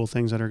really cool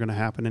things that are going to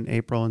happen in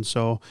April, and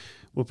so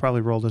we'll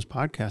probably roll this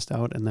podcast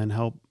out and then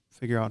help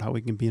figure out how we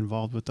can be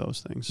involved with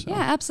those things. So. Yeah,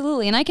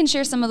 absolutely. And I can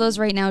share some of those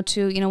right now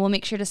too. We'll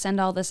make sure to send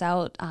all this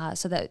out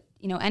so that,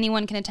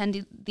 anyone can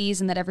attend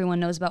these and that everyone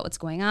knows about what's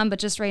going on. But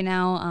just right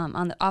now,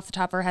 off the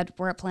top of our head,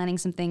 we're planning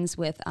some things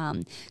with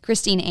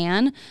Christine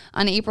Ann.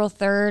 On April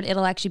 3rd,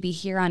 it'll actually be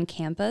here on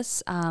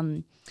campus.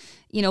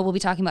 We'll be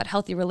talking about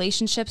healthy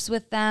relationships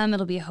with them.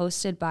 It'll be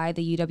hosted by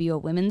the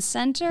UWO Women's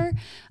Center.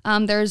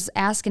 There's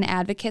Ask and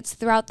Advocates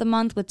throughout the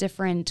month with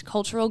different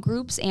cultural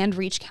groups and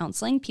Reach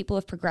Counseling. People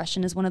of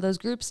Progression is one of those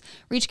groups.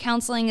 Reach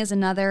Counseling is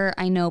another.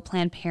 I know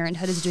Planned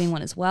Parenthood is doing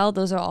one as well.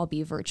 Those will all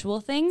be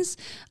virtual things.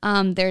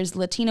 There's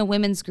Latina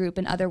Women's Group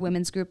and other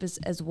women's groups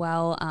as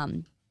well.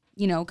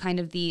 Kind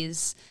of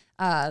these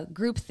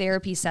group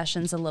therapy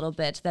sessions a little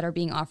bit that are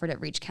being offered at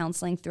Reach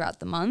Counseling throughout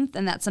the month.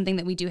 And that's something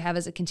that we do have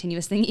as a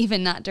continuous thing,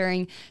 even not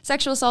during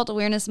Sexual Assault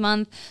Awareness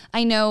Month.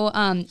 I know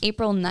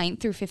April 9th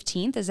through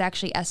 15th is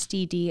actually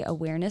STD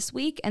Awareness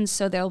Week. And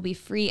so there will be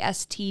free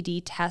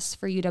STD tests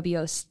for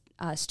UWO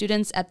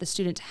students at the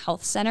Student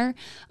Health Center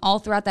all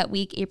throughout that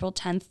week, April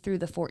 10th through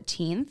the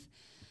 14th.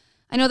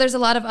 I know there's a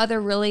lot of other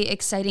really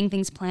exciting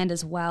things planned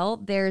as well.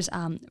 There's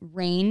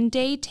Rain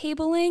Day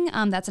tabling.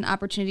 That's an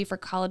opportunity for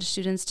college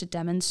students to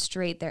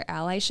demonstrate their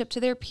allyship to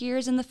their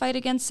peers in the fight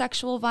against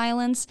sexual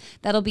violence.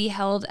 That'll be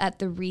held at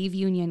the Reeve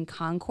Union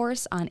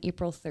Concourse on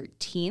April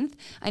 13th.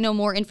 I know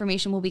more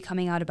information will be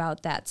coming out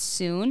about that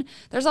soon.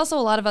 There's also a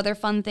lot of other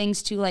fun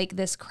things too, like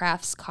this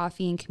Crafts,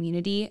 Coffee, and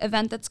Community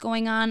event that's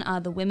going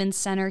on. The Women's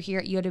Center here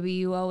at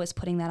UWO is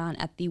putting that on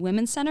at the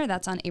Women's Center.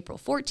 That's on April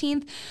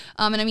 14th.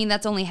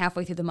 That's only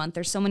halfway through the month.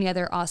 There's so many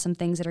other awesome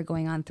things that are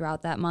going on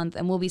throughout that month,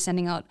 and we'll be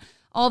sending out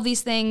all of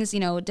these things.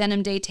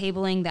 Denim Day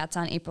tabling, that's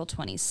on April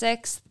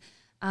 26th.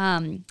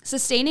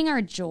 Sustaining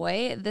Our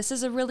Joy, this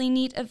is a really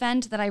neat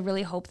event that I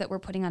really hope that we're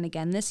putting on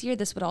again this year.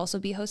 This would also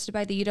be hosted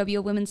by the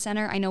UWO Women's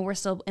Center. I know we're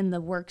still in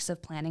the works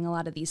of planning a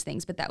lot of these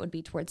things, but that would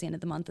be towards the end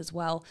of the month as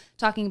well,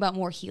 talking about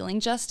more healing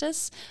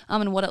justice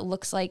and what it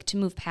looks like to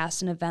move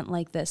past an event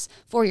like this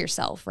for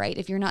yourself, right?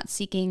 If you're not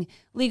seeking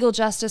legal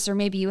justice, or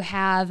maybe you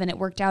have and it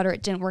worked out or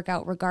it didn't work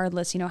out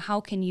regardless,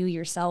 how can you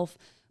yourself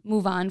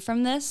move on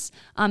from this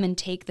and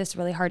take this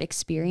really hard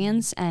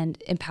experience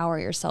and empower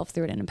yourself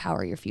through it and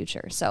empower your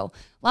future. So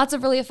lots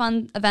of really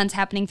fun events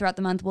happening throughout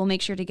the month. We'll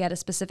make sure to get a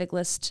specific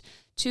list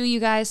to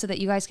you guys so that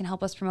you guys can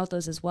help us promote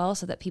those as well,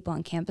 so that people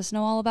on campus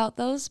know all about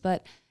those.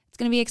 But it's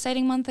going to be an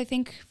exciting month, I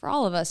think, for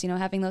all of us,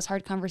 having those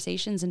hard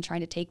conversations and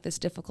trying to take this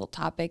difficult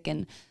topic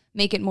and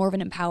make it more of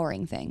an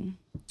empowering thing.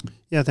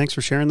 Yeah, thanks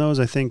for sharing those.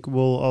 I think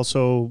we'll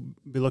also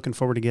be looking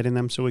forward to getting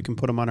them so we can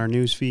put them on our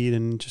news feed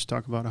and just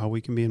talk about how we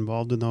can be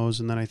involved in those.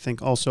 And then I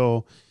think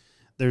also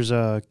there's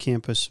a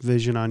campus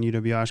vision on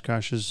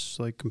UW-Oshkosh's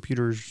like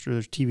computers, or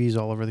there's TVs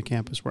all over the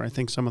campus where I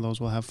think some of those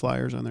will have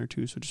flyers on there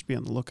too. So just be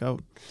on the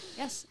lookout.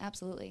 Yes,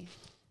 absolutely.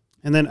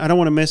 And then I don't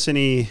want to miss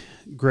any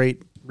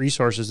great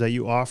resources that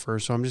you offer.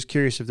 So I'm just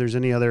curious if there's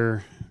any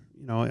other,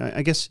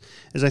 I guess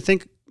as I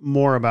think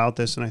more about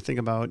this, and I think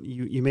about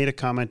you made a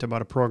comment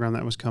about a program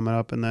that was coming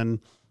up, and then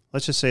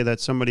let's just say that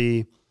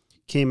somebody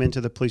came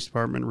into the police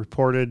department,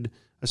 reported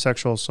a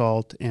sexual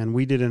assault, and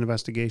we did an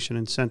investigation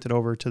and sent it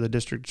over to the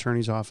district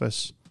attorney's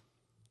office.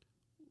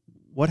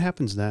 what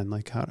happens then?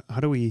 Like, how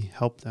do we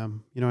help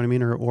them? You know what I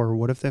mean? Or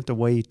what if they have to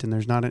wait and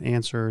there's not an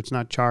answer, it's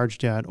not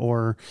charged yet?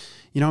 Or,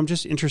 I'm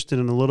just interested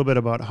in a little bit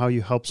about how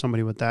you help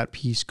somebody with that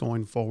piece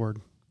going forward.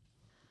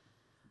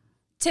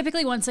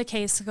 Typically, once a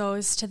case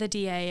goes to the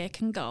DA, it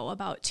can go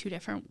about two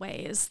different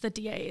ways. The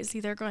DA is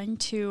either going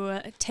to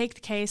take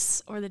the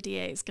case or the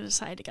DA is going to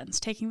decide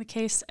against taking the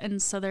case.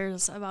 And so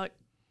there's about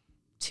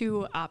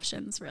two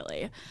options,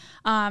 really.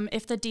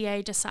 If the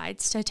DA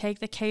decides to take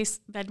the case,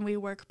 then we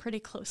work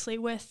pretty closely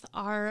with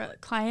our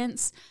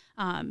clients,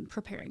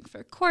 preparing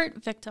for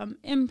court, victim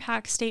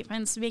impact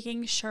statements,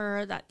 making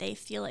sure that they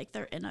feel like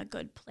they're in a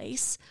good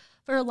place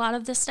for a lot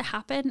of this to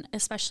happen,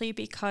 especially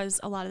because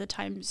a lot of the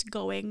times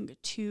going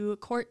to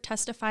court,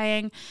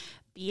 testifying,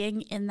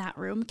 being in that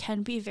room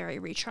can be very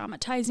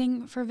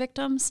re-traumatizing for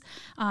victims.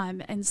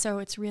 And so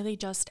it's really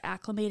just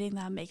acclimating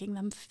them, making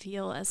them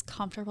feel as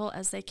comfortable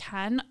as they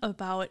can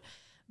about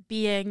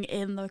being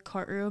in the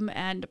courtroom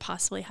and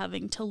possibly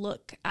having to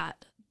look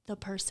at the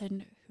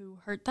person who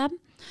hurt them.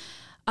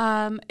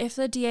 If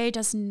the DA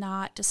does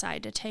not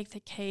decide to take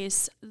the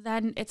case,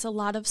 then it's a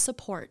lot of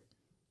support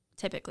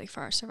typically for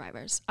our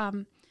survivors.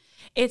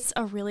 It's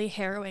a really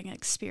harrowing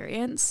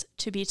experience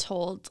to be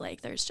told,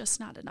 like, there's just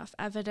not enough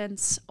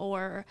evidence,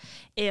 or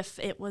if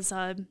it was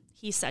a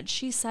he said,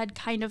 she said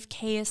kind of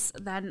case,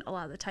 then a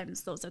lot of the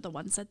times those are the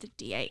ones that the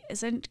DA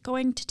isn't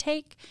going to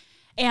take.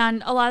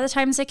 And a lot of the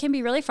times it can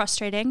be really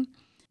frustrating.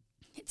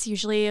 It's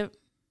usually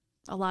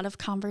a lot of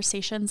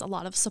conversations, a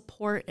lot of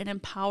support and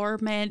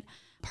empowerment,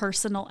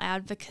 personal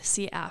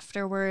advocacy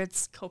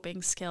afterwards,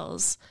 coping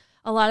skills,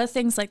 a lot of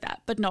things like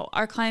that. But no,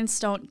 our clients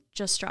don't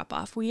just drop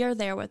off. We are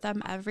there with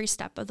them every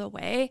step of the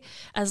way,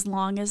 as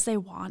long as they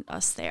want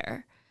us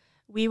there.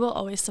 We will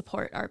always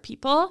support our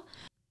people.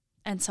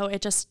 And so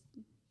it just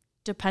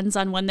depends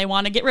on when they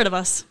want to get rid of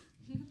us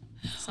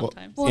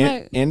sometimes.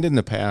 And in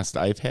the past,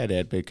 I've had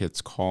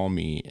advocates call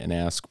me and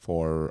ask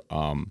for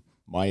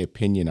my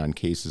opinion on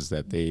cases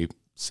that they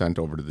sent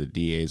over to the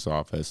DA's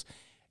office.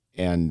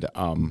 And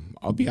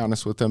I'll be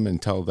honest with them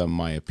and tell them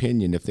my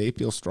opinion. If they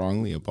feel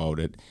strongly about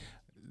it,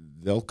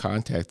 they'll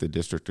contact the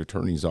district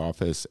attorney's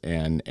office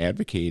and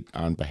advocate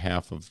on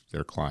behalf of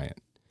their client.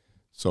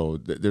 So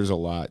there's a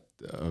lot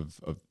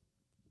of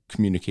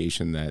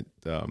communication that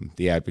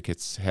the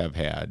advocates have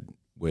had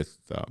with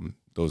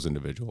those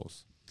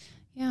individuals.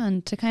 Yeah,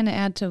 and to kind of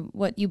add to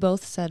what you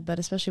both said, but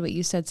especially what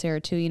you said, Sarah,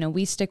 too,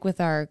 we stick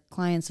with our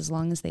clients as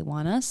long as they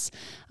want us.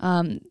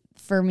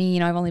 For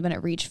me, I've only been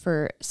at Reach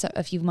for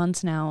a few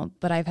months now,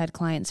 but I've had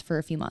clients for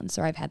a few months,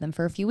 or I've had them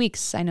for a few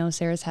weeks. I know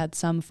Sarah's had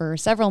some for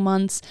several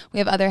months. We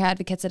have other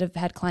advocates that have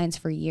had clients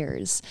for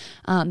years,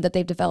 that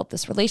they've developed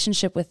this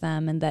relationship with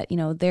them, and that,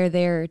 they're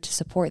there to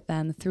support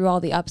them through all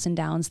the ups and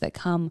downs that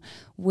come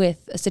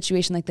with a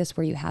situation like this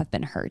where you have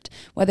been hurt.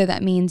 Whether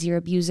that means your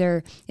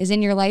abuser is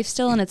in your life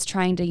still and it's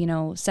trying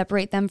to,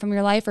 separate them from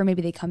your life, or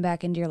maybe they come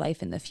back into your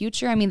life in the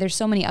future. I mean, there's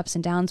so many ups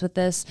and downs with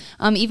this,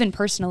 even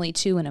personally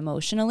too, and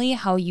emotionally,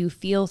 how you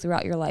feel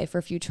throughout your life, or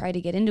if you try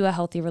to get into a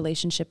healthy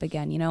relationship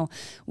again.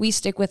 We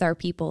stick with our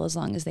people as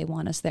long as they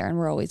want us there, and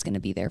we're always going to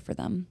be there for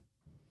them.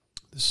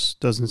 This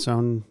doesn't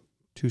sound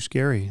too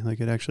scary. Like,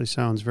 it actually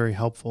sounds very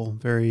helpful,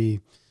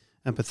 very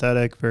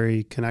empathetic,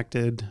 very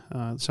connected.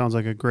 It sounds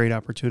like a great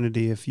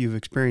opportunity, if you've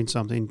experienced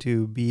something,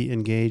 to be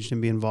engaged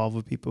and be involved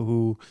with people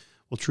who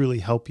will truly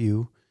help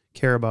you,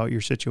 care about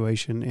your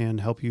situation,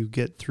 and help you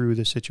get through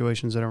the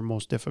situations that are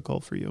most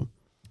difficult for you.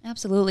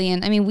 Absolutely.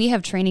 And we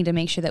have training to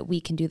make sure that we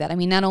can do that.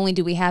 Not only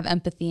do we have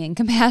empathy and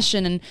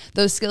compassion and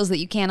those skills that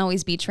you can't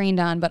always be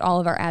trained on, but all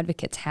of our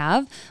advocates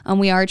have.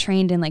 We are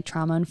trained in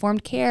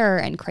trauma-informed care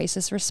and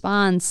crisis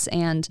response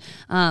and,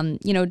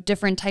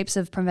 different types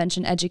of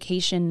prevention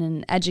education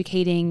and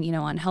educating,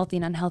 on healthy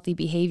and unhealthy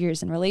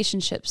behaviors and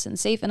relationships and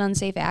safe and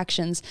unsafe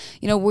actions.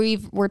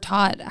 We're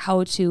taught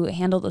how to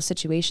handle those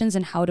situations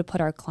and how to put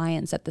our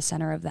clients at the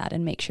center of that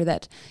and make sure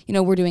that,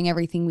 we're doing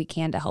everything we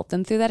can to help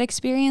them through that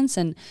experience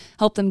and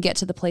help them get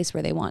to the place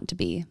where they want to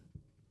be.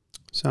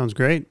 Sounds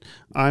great.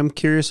 I'm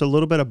curious a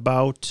little bit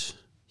about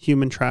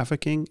human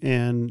trafficking,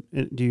 and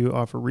do you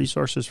offer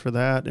resources for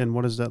that, and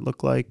what does that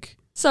look like?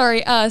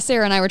 Sorry,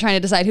 Sarah and I were trying to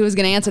decide who was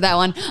going to answer that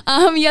one.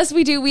 Yes,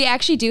 we do. We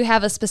actually do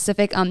have a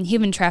specific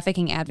human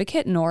trafficking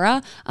advocate,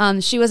 Nora.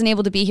 She wasn't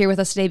able to be here with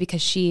us today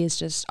because she is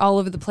just all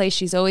over the place.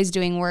 She's always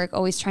doing work,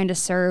 always trying to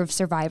serve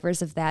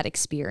survivors of that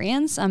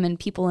experience, and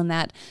people in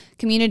that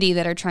community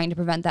that are trying to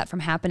prevent that from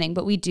happening.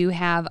 But we do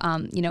have,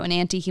 an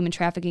anti-human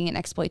trafficking and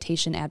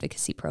exploitation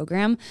advocacy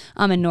program,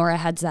 and Nora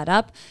heads that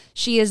up.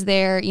 She is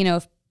there,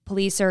 if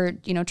police are,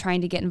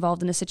 trying to get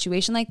involved in a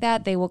situation like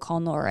that, they will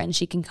call Nora, and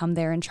she can come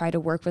there and try to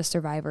work with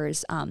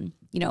survivors,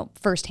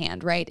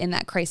 firsthand, right, in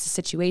that crisis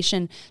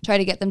situation, try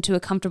to get them to a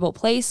comfortable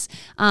place,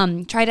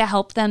 try to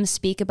help them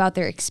speak about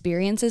their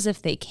experiences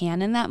if they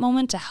can in that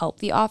moment to help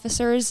the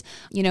officers,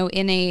 in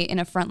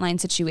a frontline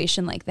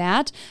situation like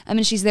that.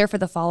 She's there for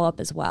the follow-up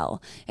as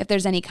well. If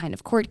there's any kind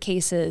of court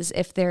cases,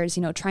 if there's,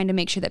 trying to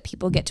make sure that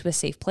people get to a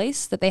safe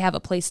place, that they have a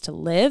place to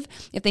live,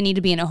 if they need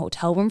to be in a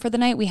hotel room for the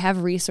night, we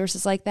have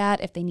resources like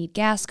that. If they need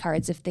gas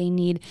cards, if they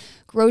need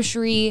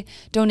grocery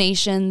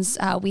donations.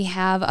 We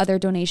have other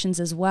donations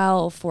as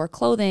well for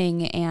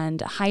clothing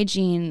and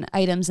hygiene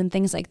items and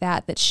things like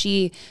that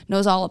she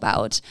knows all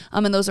about.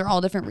 And those are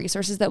all different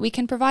resources that we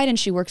can provide. And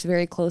she works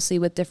very closely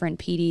with different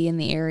PD in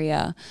the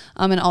area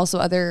and also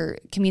other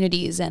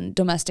communities and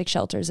domestic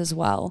shelters as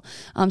well.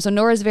 So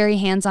Nora's very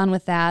hands-on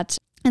with that.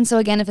 And so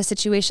again, if a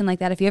situation like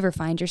that, if you ever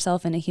find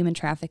yourself in a human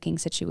trafficking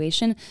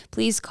situation,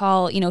 please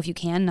call, if you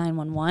can,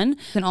 911. You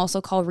can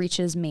also call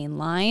REACH's main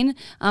line.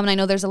 And I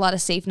know there's a lot of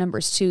safe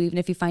numbers too, even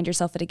if you find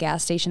yourself at a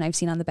gas station. I've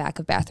seen on the back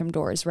of bathroom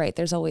doors, right?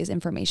 There's always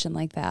information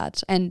like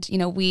that. And,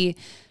 we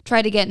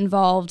try to get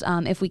involved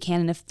if we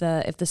can, and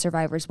if the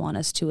survivors want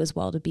us to as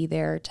well, to be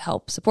there to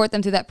help support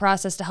them through that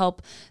process, to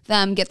help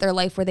them get their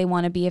life where they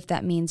want to be. If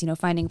that means,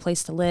 finding a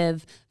place to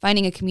live,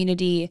 finding a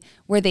community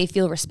where they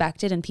feel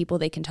respected and people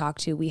they can talk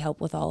to, we help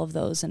with all of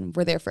those, and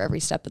we're there for every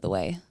step of the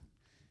way.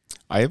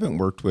 I haven't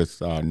worked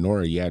with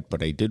Nora yet,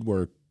 but I did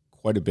work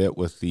quite a bit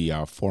with the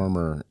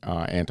former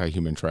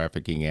anti-human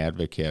trafficking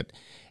advocate.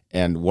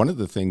 And one of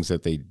the things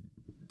that they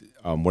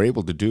were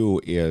able to do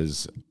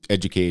is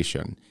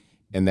education.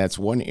 And that's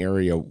one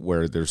area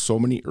where there's so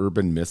many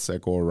urban myths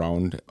that go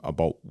around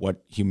about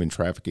what human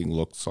trafficking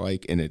looks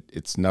like, and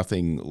it's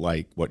nothing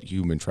like what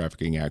human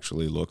trafficking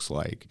actually looks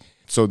like.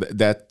 So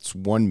that's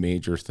one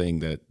major thing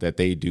that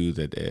they do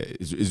that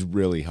is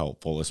really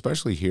helpful,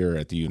 especially here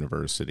at the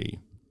university.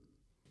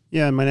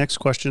 Yeah, and my next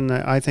question,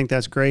 I think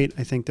that's great.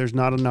 I think there's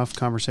not enough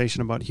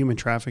conversation about human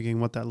trafficking,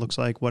 what that looks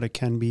like, what it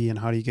can be, and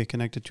how do you get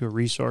connected to a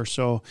resource.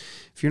 So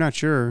if you're not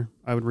sure,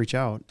 I would reach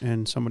out,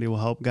 and somebody will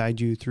help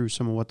guide you through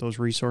some of what those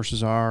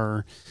resources are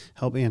or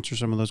help answer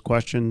some of those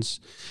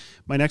questions.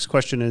 My next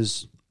question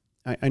is,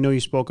 I know you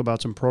spoke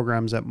about some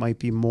programs that might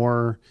be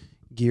more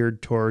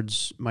geared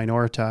towards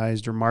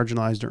minoritized or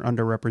marginalized or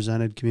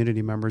underrepresented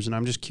community members, and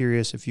I'm just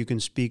curious if you can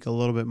speak a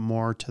little bit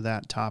more to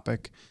that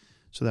topic,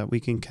 so that we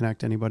can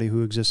connect anybody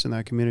who exists in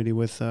that community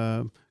with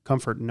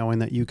comfort in knowing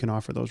that you can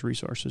offer those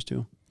resources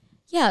too.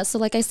 Yeah, so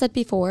like I said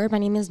before, my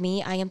name is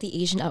Mee. I am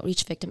the Asian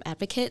Outreach Victim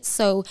Advocate.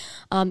 So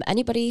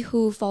anybody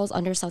who falls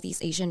under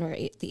Southeast Asian or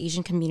the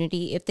Asian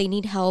community, if they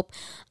need help,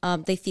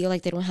 they feel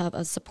like they don't have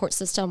a support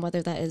system,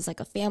 whether that is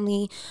like a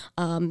family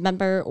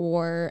member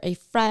or a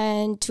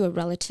friend to a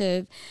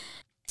relative,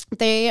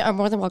 they are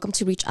more than welcome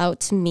to reach out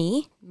to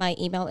me. My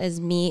email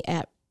is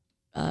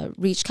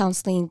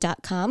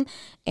mee@reachcounseling.com,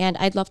 and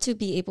I'd love to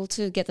be able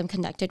to get them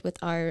connected with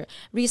our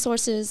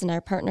resources and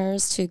our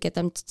partners to get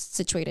them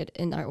situated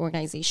in our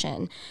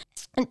organization.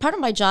 And part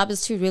of my job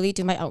is to really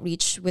do my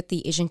outreach with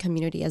the Asian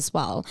community as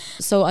well.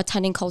 So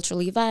attending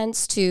cultural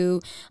events to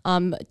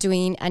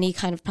doing any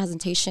kind of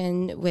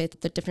presentation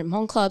with the different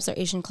Hmong clubs or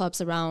Asian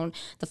clubs around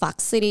the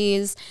Fox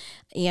cities,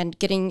 and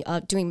getting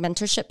doing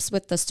mentorships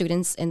with the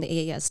students in the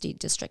AASD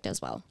district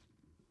as well.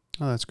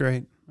 Oh, that's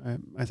great.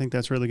 I think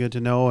that's really good to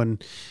know,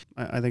 and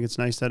I think it's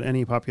nice that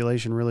any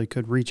population really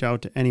could reach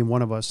out to any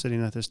one of us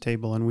sitting at this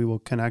table, and we will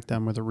connect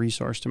them with a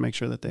resource to make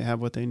sure that they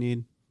have what they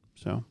need.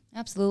 So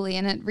absolutely.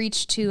 And at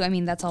Reach too,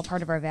 that's all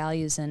part of our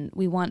values, and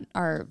we want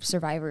our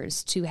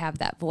survivors to have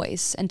that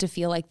voice and to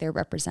feel like they're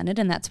represented.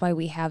 And that's why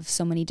we have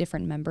so many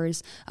different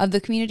members of the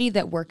community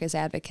that work as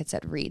advocates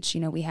at Reach.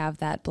 We have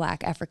that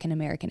Black African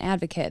American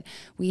advocate,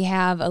 we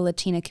have a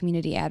Latina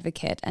community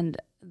advocate, and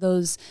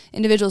those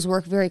individuals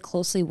work very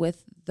closely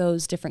with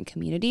those different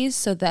communities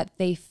so that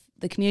the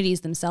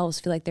communities themselves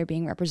feel like they're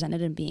being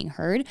represented and being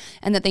heard,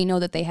 and that they know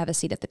that they have a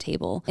seat at the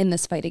table in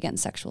this fight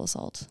against sexual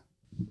assault.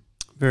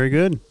 Very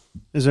good.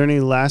 Is there any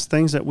last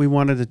things that we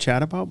wanted to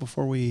chat about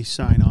before we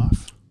sign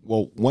off?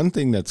 Well, one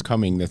thing that's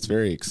coming that's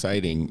very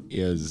exciting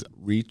is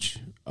Reach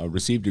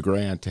received a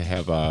grant to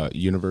have a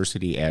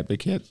university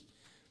advocate.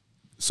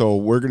 So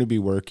we're going to be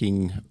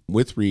working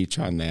with Reach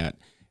on that.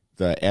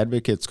 The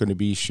advocate's going to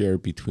be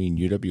shared between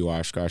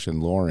UW-Oshkosh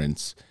and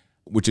Lawrence,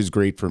 which is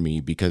great for me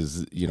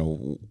because,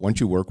 once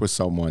you work with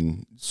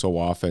someone so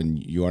often,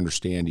 you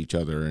understand each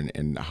other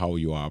and how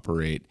you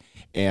operate.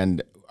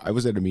 And I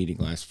was at a meeting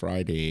last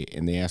Friday,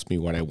 and they asked me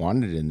what I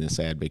wanted in this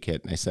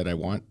advocate. And I said, I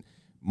want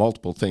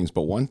multiple things,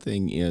 but one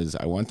thing is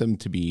I want them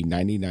to be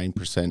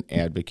 99%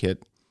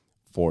 advocate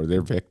for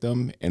their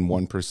victim and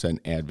 1%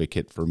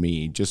 advocate for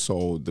me, just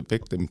so the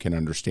victim can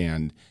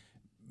understand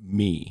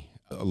me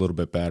a little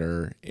bit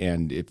better.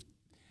 And if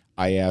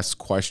I ask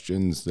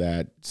questions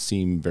that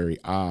seem very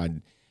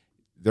odd,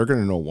 they're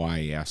going to know why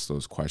I asked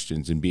those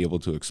questions and be able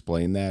to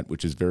explain that,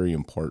 which is very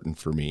important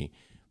for me.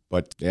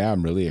 But yeah,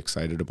 I'm really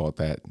excited about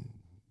that.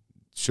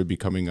 Should be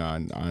coming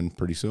on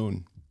pretty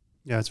soon.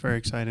 Yeah, it's very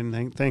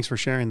exciting. Thanks for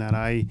sharing that.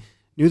 I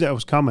knew that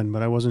was coming,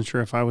 but I wasn't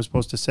sure if I was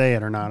supposed to say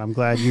it or not. I'm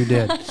glad you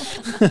did.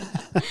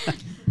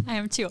 I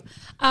am too.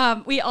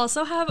 We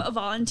also have a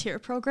volunteer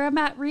program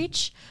at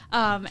Reach.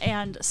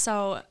 And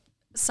so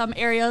Some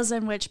areas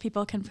in which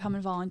people can come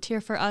and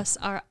volunteer for us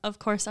are, of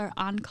course, our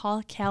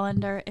on-call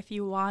calendar. If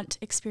you want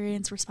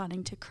experience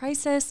responding to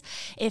crisis,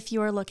 if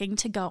you are looking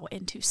to go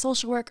into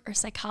social work or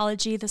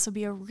psychology, this will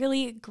be a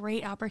really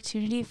great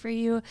opportunity for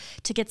you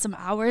to get some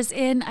hours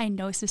in. I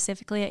know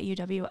specifically at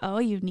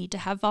UWO, you need to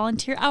have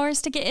volunteer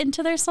hours to get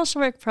into their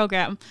social work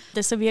program.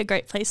 This would be a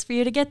great place for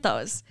you to get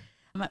those.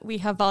 We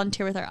have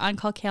volunteer with our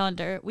on-call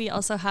calendar. We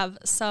also have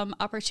some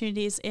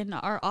opportunities in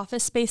our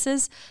office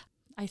spaces.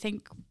 I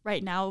think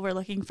right now we're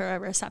looking for a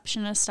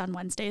receptionist on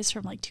Wednesdays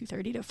from like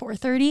 2:30 to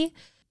 4:30.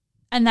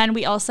 And then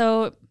we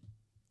also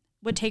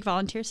would take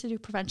volunteers to do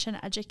prevention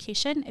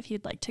education. If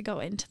you'd like to go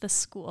into the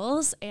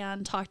schools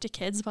and talk to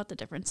kids about the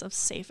difference of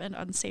safe and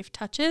unsafe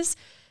touches,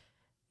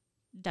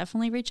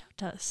 definitely reach out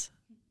to us.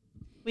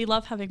 We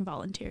love having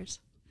volunteers.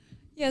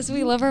 Yes,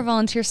 we love our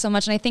volunteers so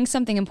much. And I think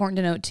something important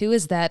to note, too,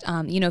 is that,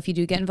 if you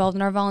do get involved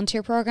in our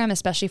volunteer program,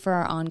 especially for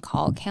our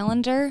on-call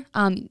calendar,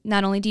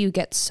 not only do you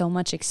get so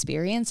much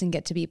experience and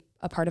get to be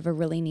a part of a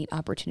really neat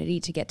opportunity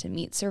to get to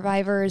meet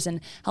survivors and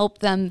help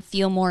them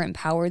feel more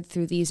empowered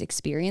through these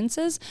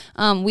experiences.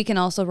 We can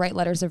also write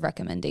letters of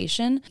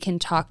recommendation, can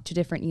talk to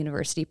different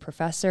university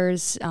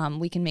professors.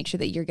 We can make sure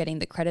that you're getting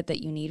the credit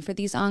that you need for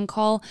these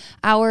on-call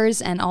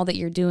hours and all that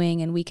you're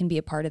doing, and we can be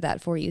a part of that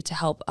for you to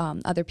help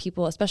other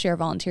people, especially our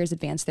volunteers,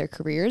 advance their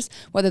careers,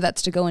 whether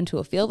that's to go into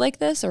a field like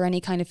this or any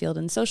kind of field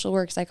in social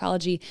work,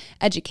 psychology,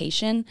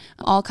 education,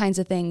 all kinds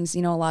of things. A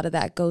lot of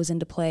that goes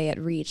into play at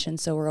REACH, and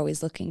so we're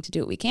always looking to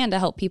do what we can to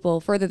help people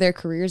further their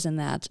careers in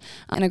that.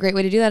 And a great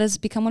way to do that is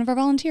become one of our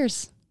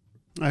volunteers.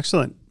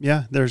 Excellent.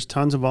 Yeah, there's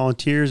tons of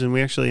volunteers, and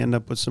we actually end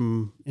up with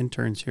some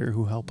interns here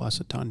who help us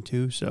a ton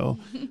too. So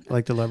I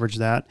like to leverage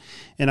that.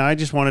 And I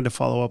just wanted to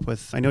follow up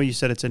with, I know you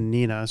said it's in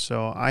Neenah,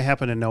 so I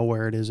happen to know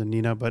where it is in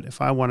Neenah, but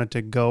if I wanted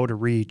to go to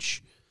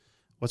REACH,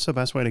 what's the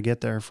best way to get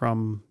there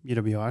from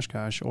UW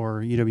Oshkosh or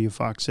UW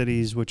Fox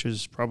Cities, which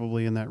is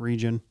probably in that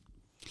region?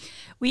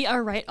 We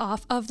are right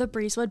off of the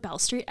Breezewood Bell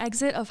Street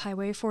exit of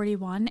Highway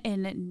 41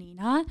 in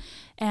Neenah,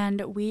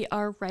 and we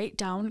are right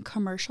down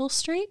Commercial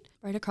Street,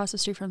 right across the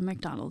street from the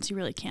McDonald's. You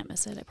really can't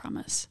miss it, I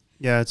promise.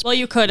 Yeah, well,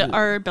 you could.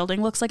 Our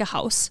building looks like a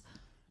house.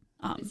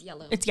 It's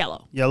yellow. It's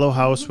yellow. Yellow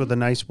house with a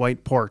nice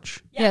white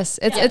porch. Yes,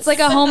 it's like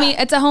a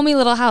homey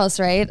little house,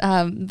 right?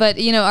 But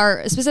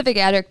our specific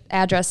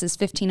address is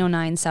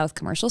 1509 South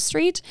Commercial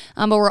Street.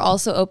 But we're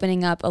also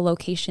opening up a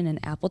location in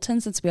Appleton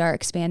since we are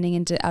expanding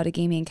into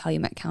Outagamie and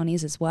Calumet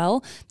counties as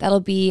well. That'll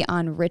be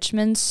on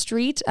Richmond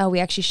Street. We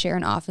actually share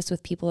an office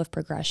with People of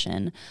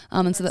Progression,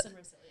 and so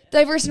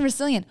Diverse and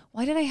Resilient.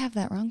 Why did I have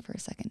that wrong for a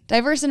second?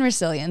 Diverse and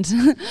Resilient.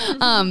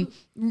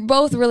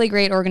 Both really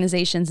great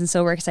organizations. And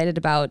so we're excited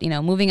about,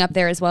 moving up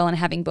there as well and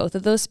having both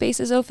of those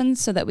spaces open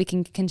so that we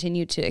can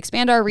continue to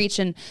expand our reach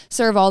and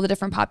serve all the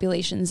different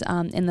populations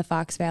in the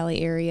Fox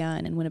Valley area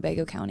and in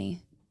Winnebago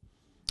County.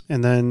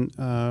 And then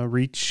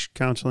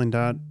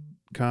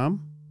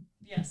reachcounseling.com.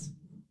 Yes.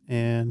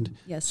 And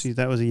yes. See,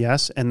 that was a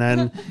yes. And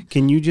then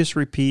can you just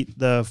repeat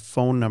the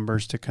phone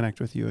numbers to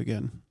connect with you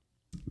again?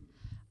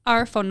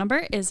 Our phone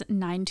number is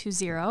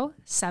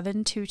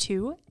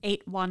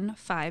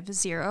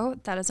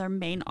 920-722-8150. That is our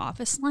main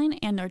office line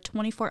and our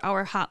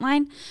 24-hour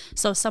hotline.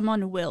 So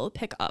someone will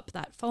pick up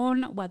that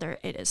phone, whether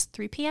it is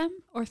 3 p.m.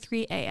 or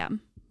 3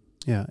 a.m.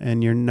 Yeah,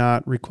 and you're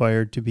not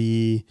required to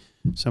be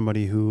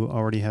somebody who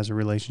already has a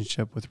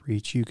relationship with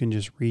REACH. You can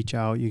just reach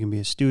out. You can be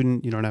a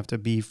student. You don't have to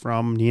be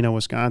from Neenah,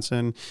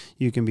 Wisconsin.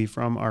 You can be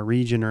from our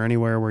region or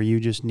anywhere where you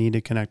just need to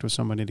connect with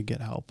somebody to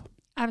get help.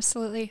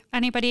 Absolutely.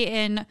 Anybody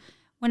in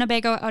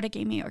Winnebago,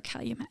 Outagamie, or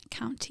Calumet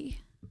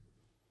County.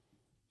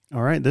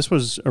 All right. This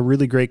was a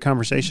really great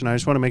conversation. I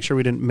just want to make sure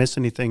we didn't miss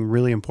anything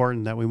really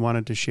important that we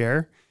wanted to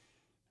share.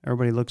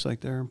 Everybody looks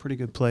like they're in a pretty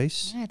good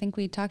place. Yeah, I think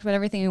we talked about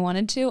everything we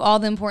wanted to, all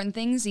the important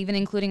things, even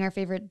including our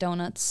favorite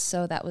donuts.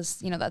 So that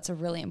was, that's a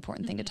really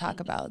important thing to talk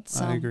about.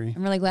 So I agree.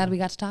 I'm really glad we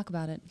got to talk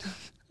about it.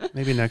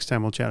 Maybe next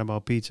time we'll chat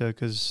about pizza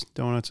because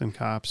donuts and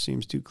cops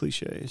seems too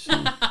cliche.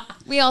 So.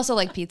 We also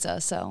like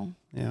pizza, so.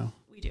 Yeah.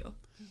 We do.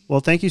 Well,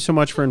 thank you so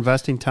much for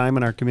investing time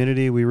in our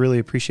community. We really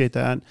appreciate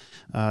that.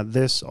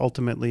 This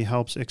ultimately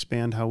helps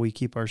expand how we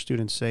keep our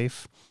students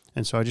safe.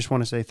 And so I just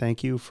want to say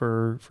thank you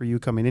for you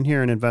coming in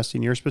here and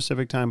investing your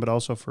specific time, but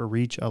also for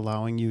REACH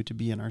allowing you to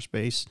be in our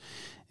space.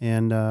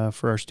 And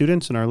for our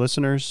students and our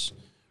listeners,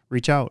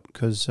 reach out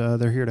because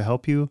they're here to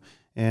help you.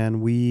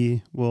 And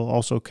we will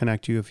also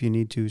connect you if you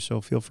need to. So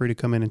feel free to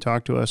come in and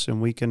talk to us,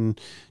 and we can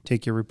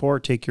take your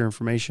report, take your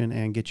information,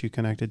 and get you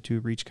connected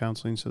to REACH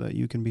Counseling so that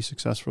you can be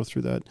successful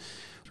through that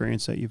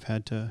experience that you've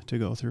had to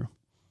go through.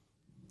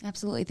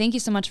 Absolutely. Thank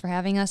you so much for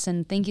having us,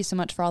 and thank you so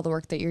much for all the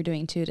work that you're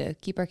doing, too, to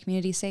keep our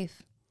community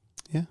safe.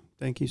 Yeah,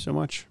 thank you so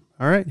much.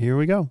 All right, here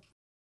we go.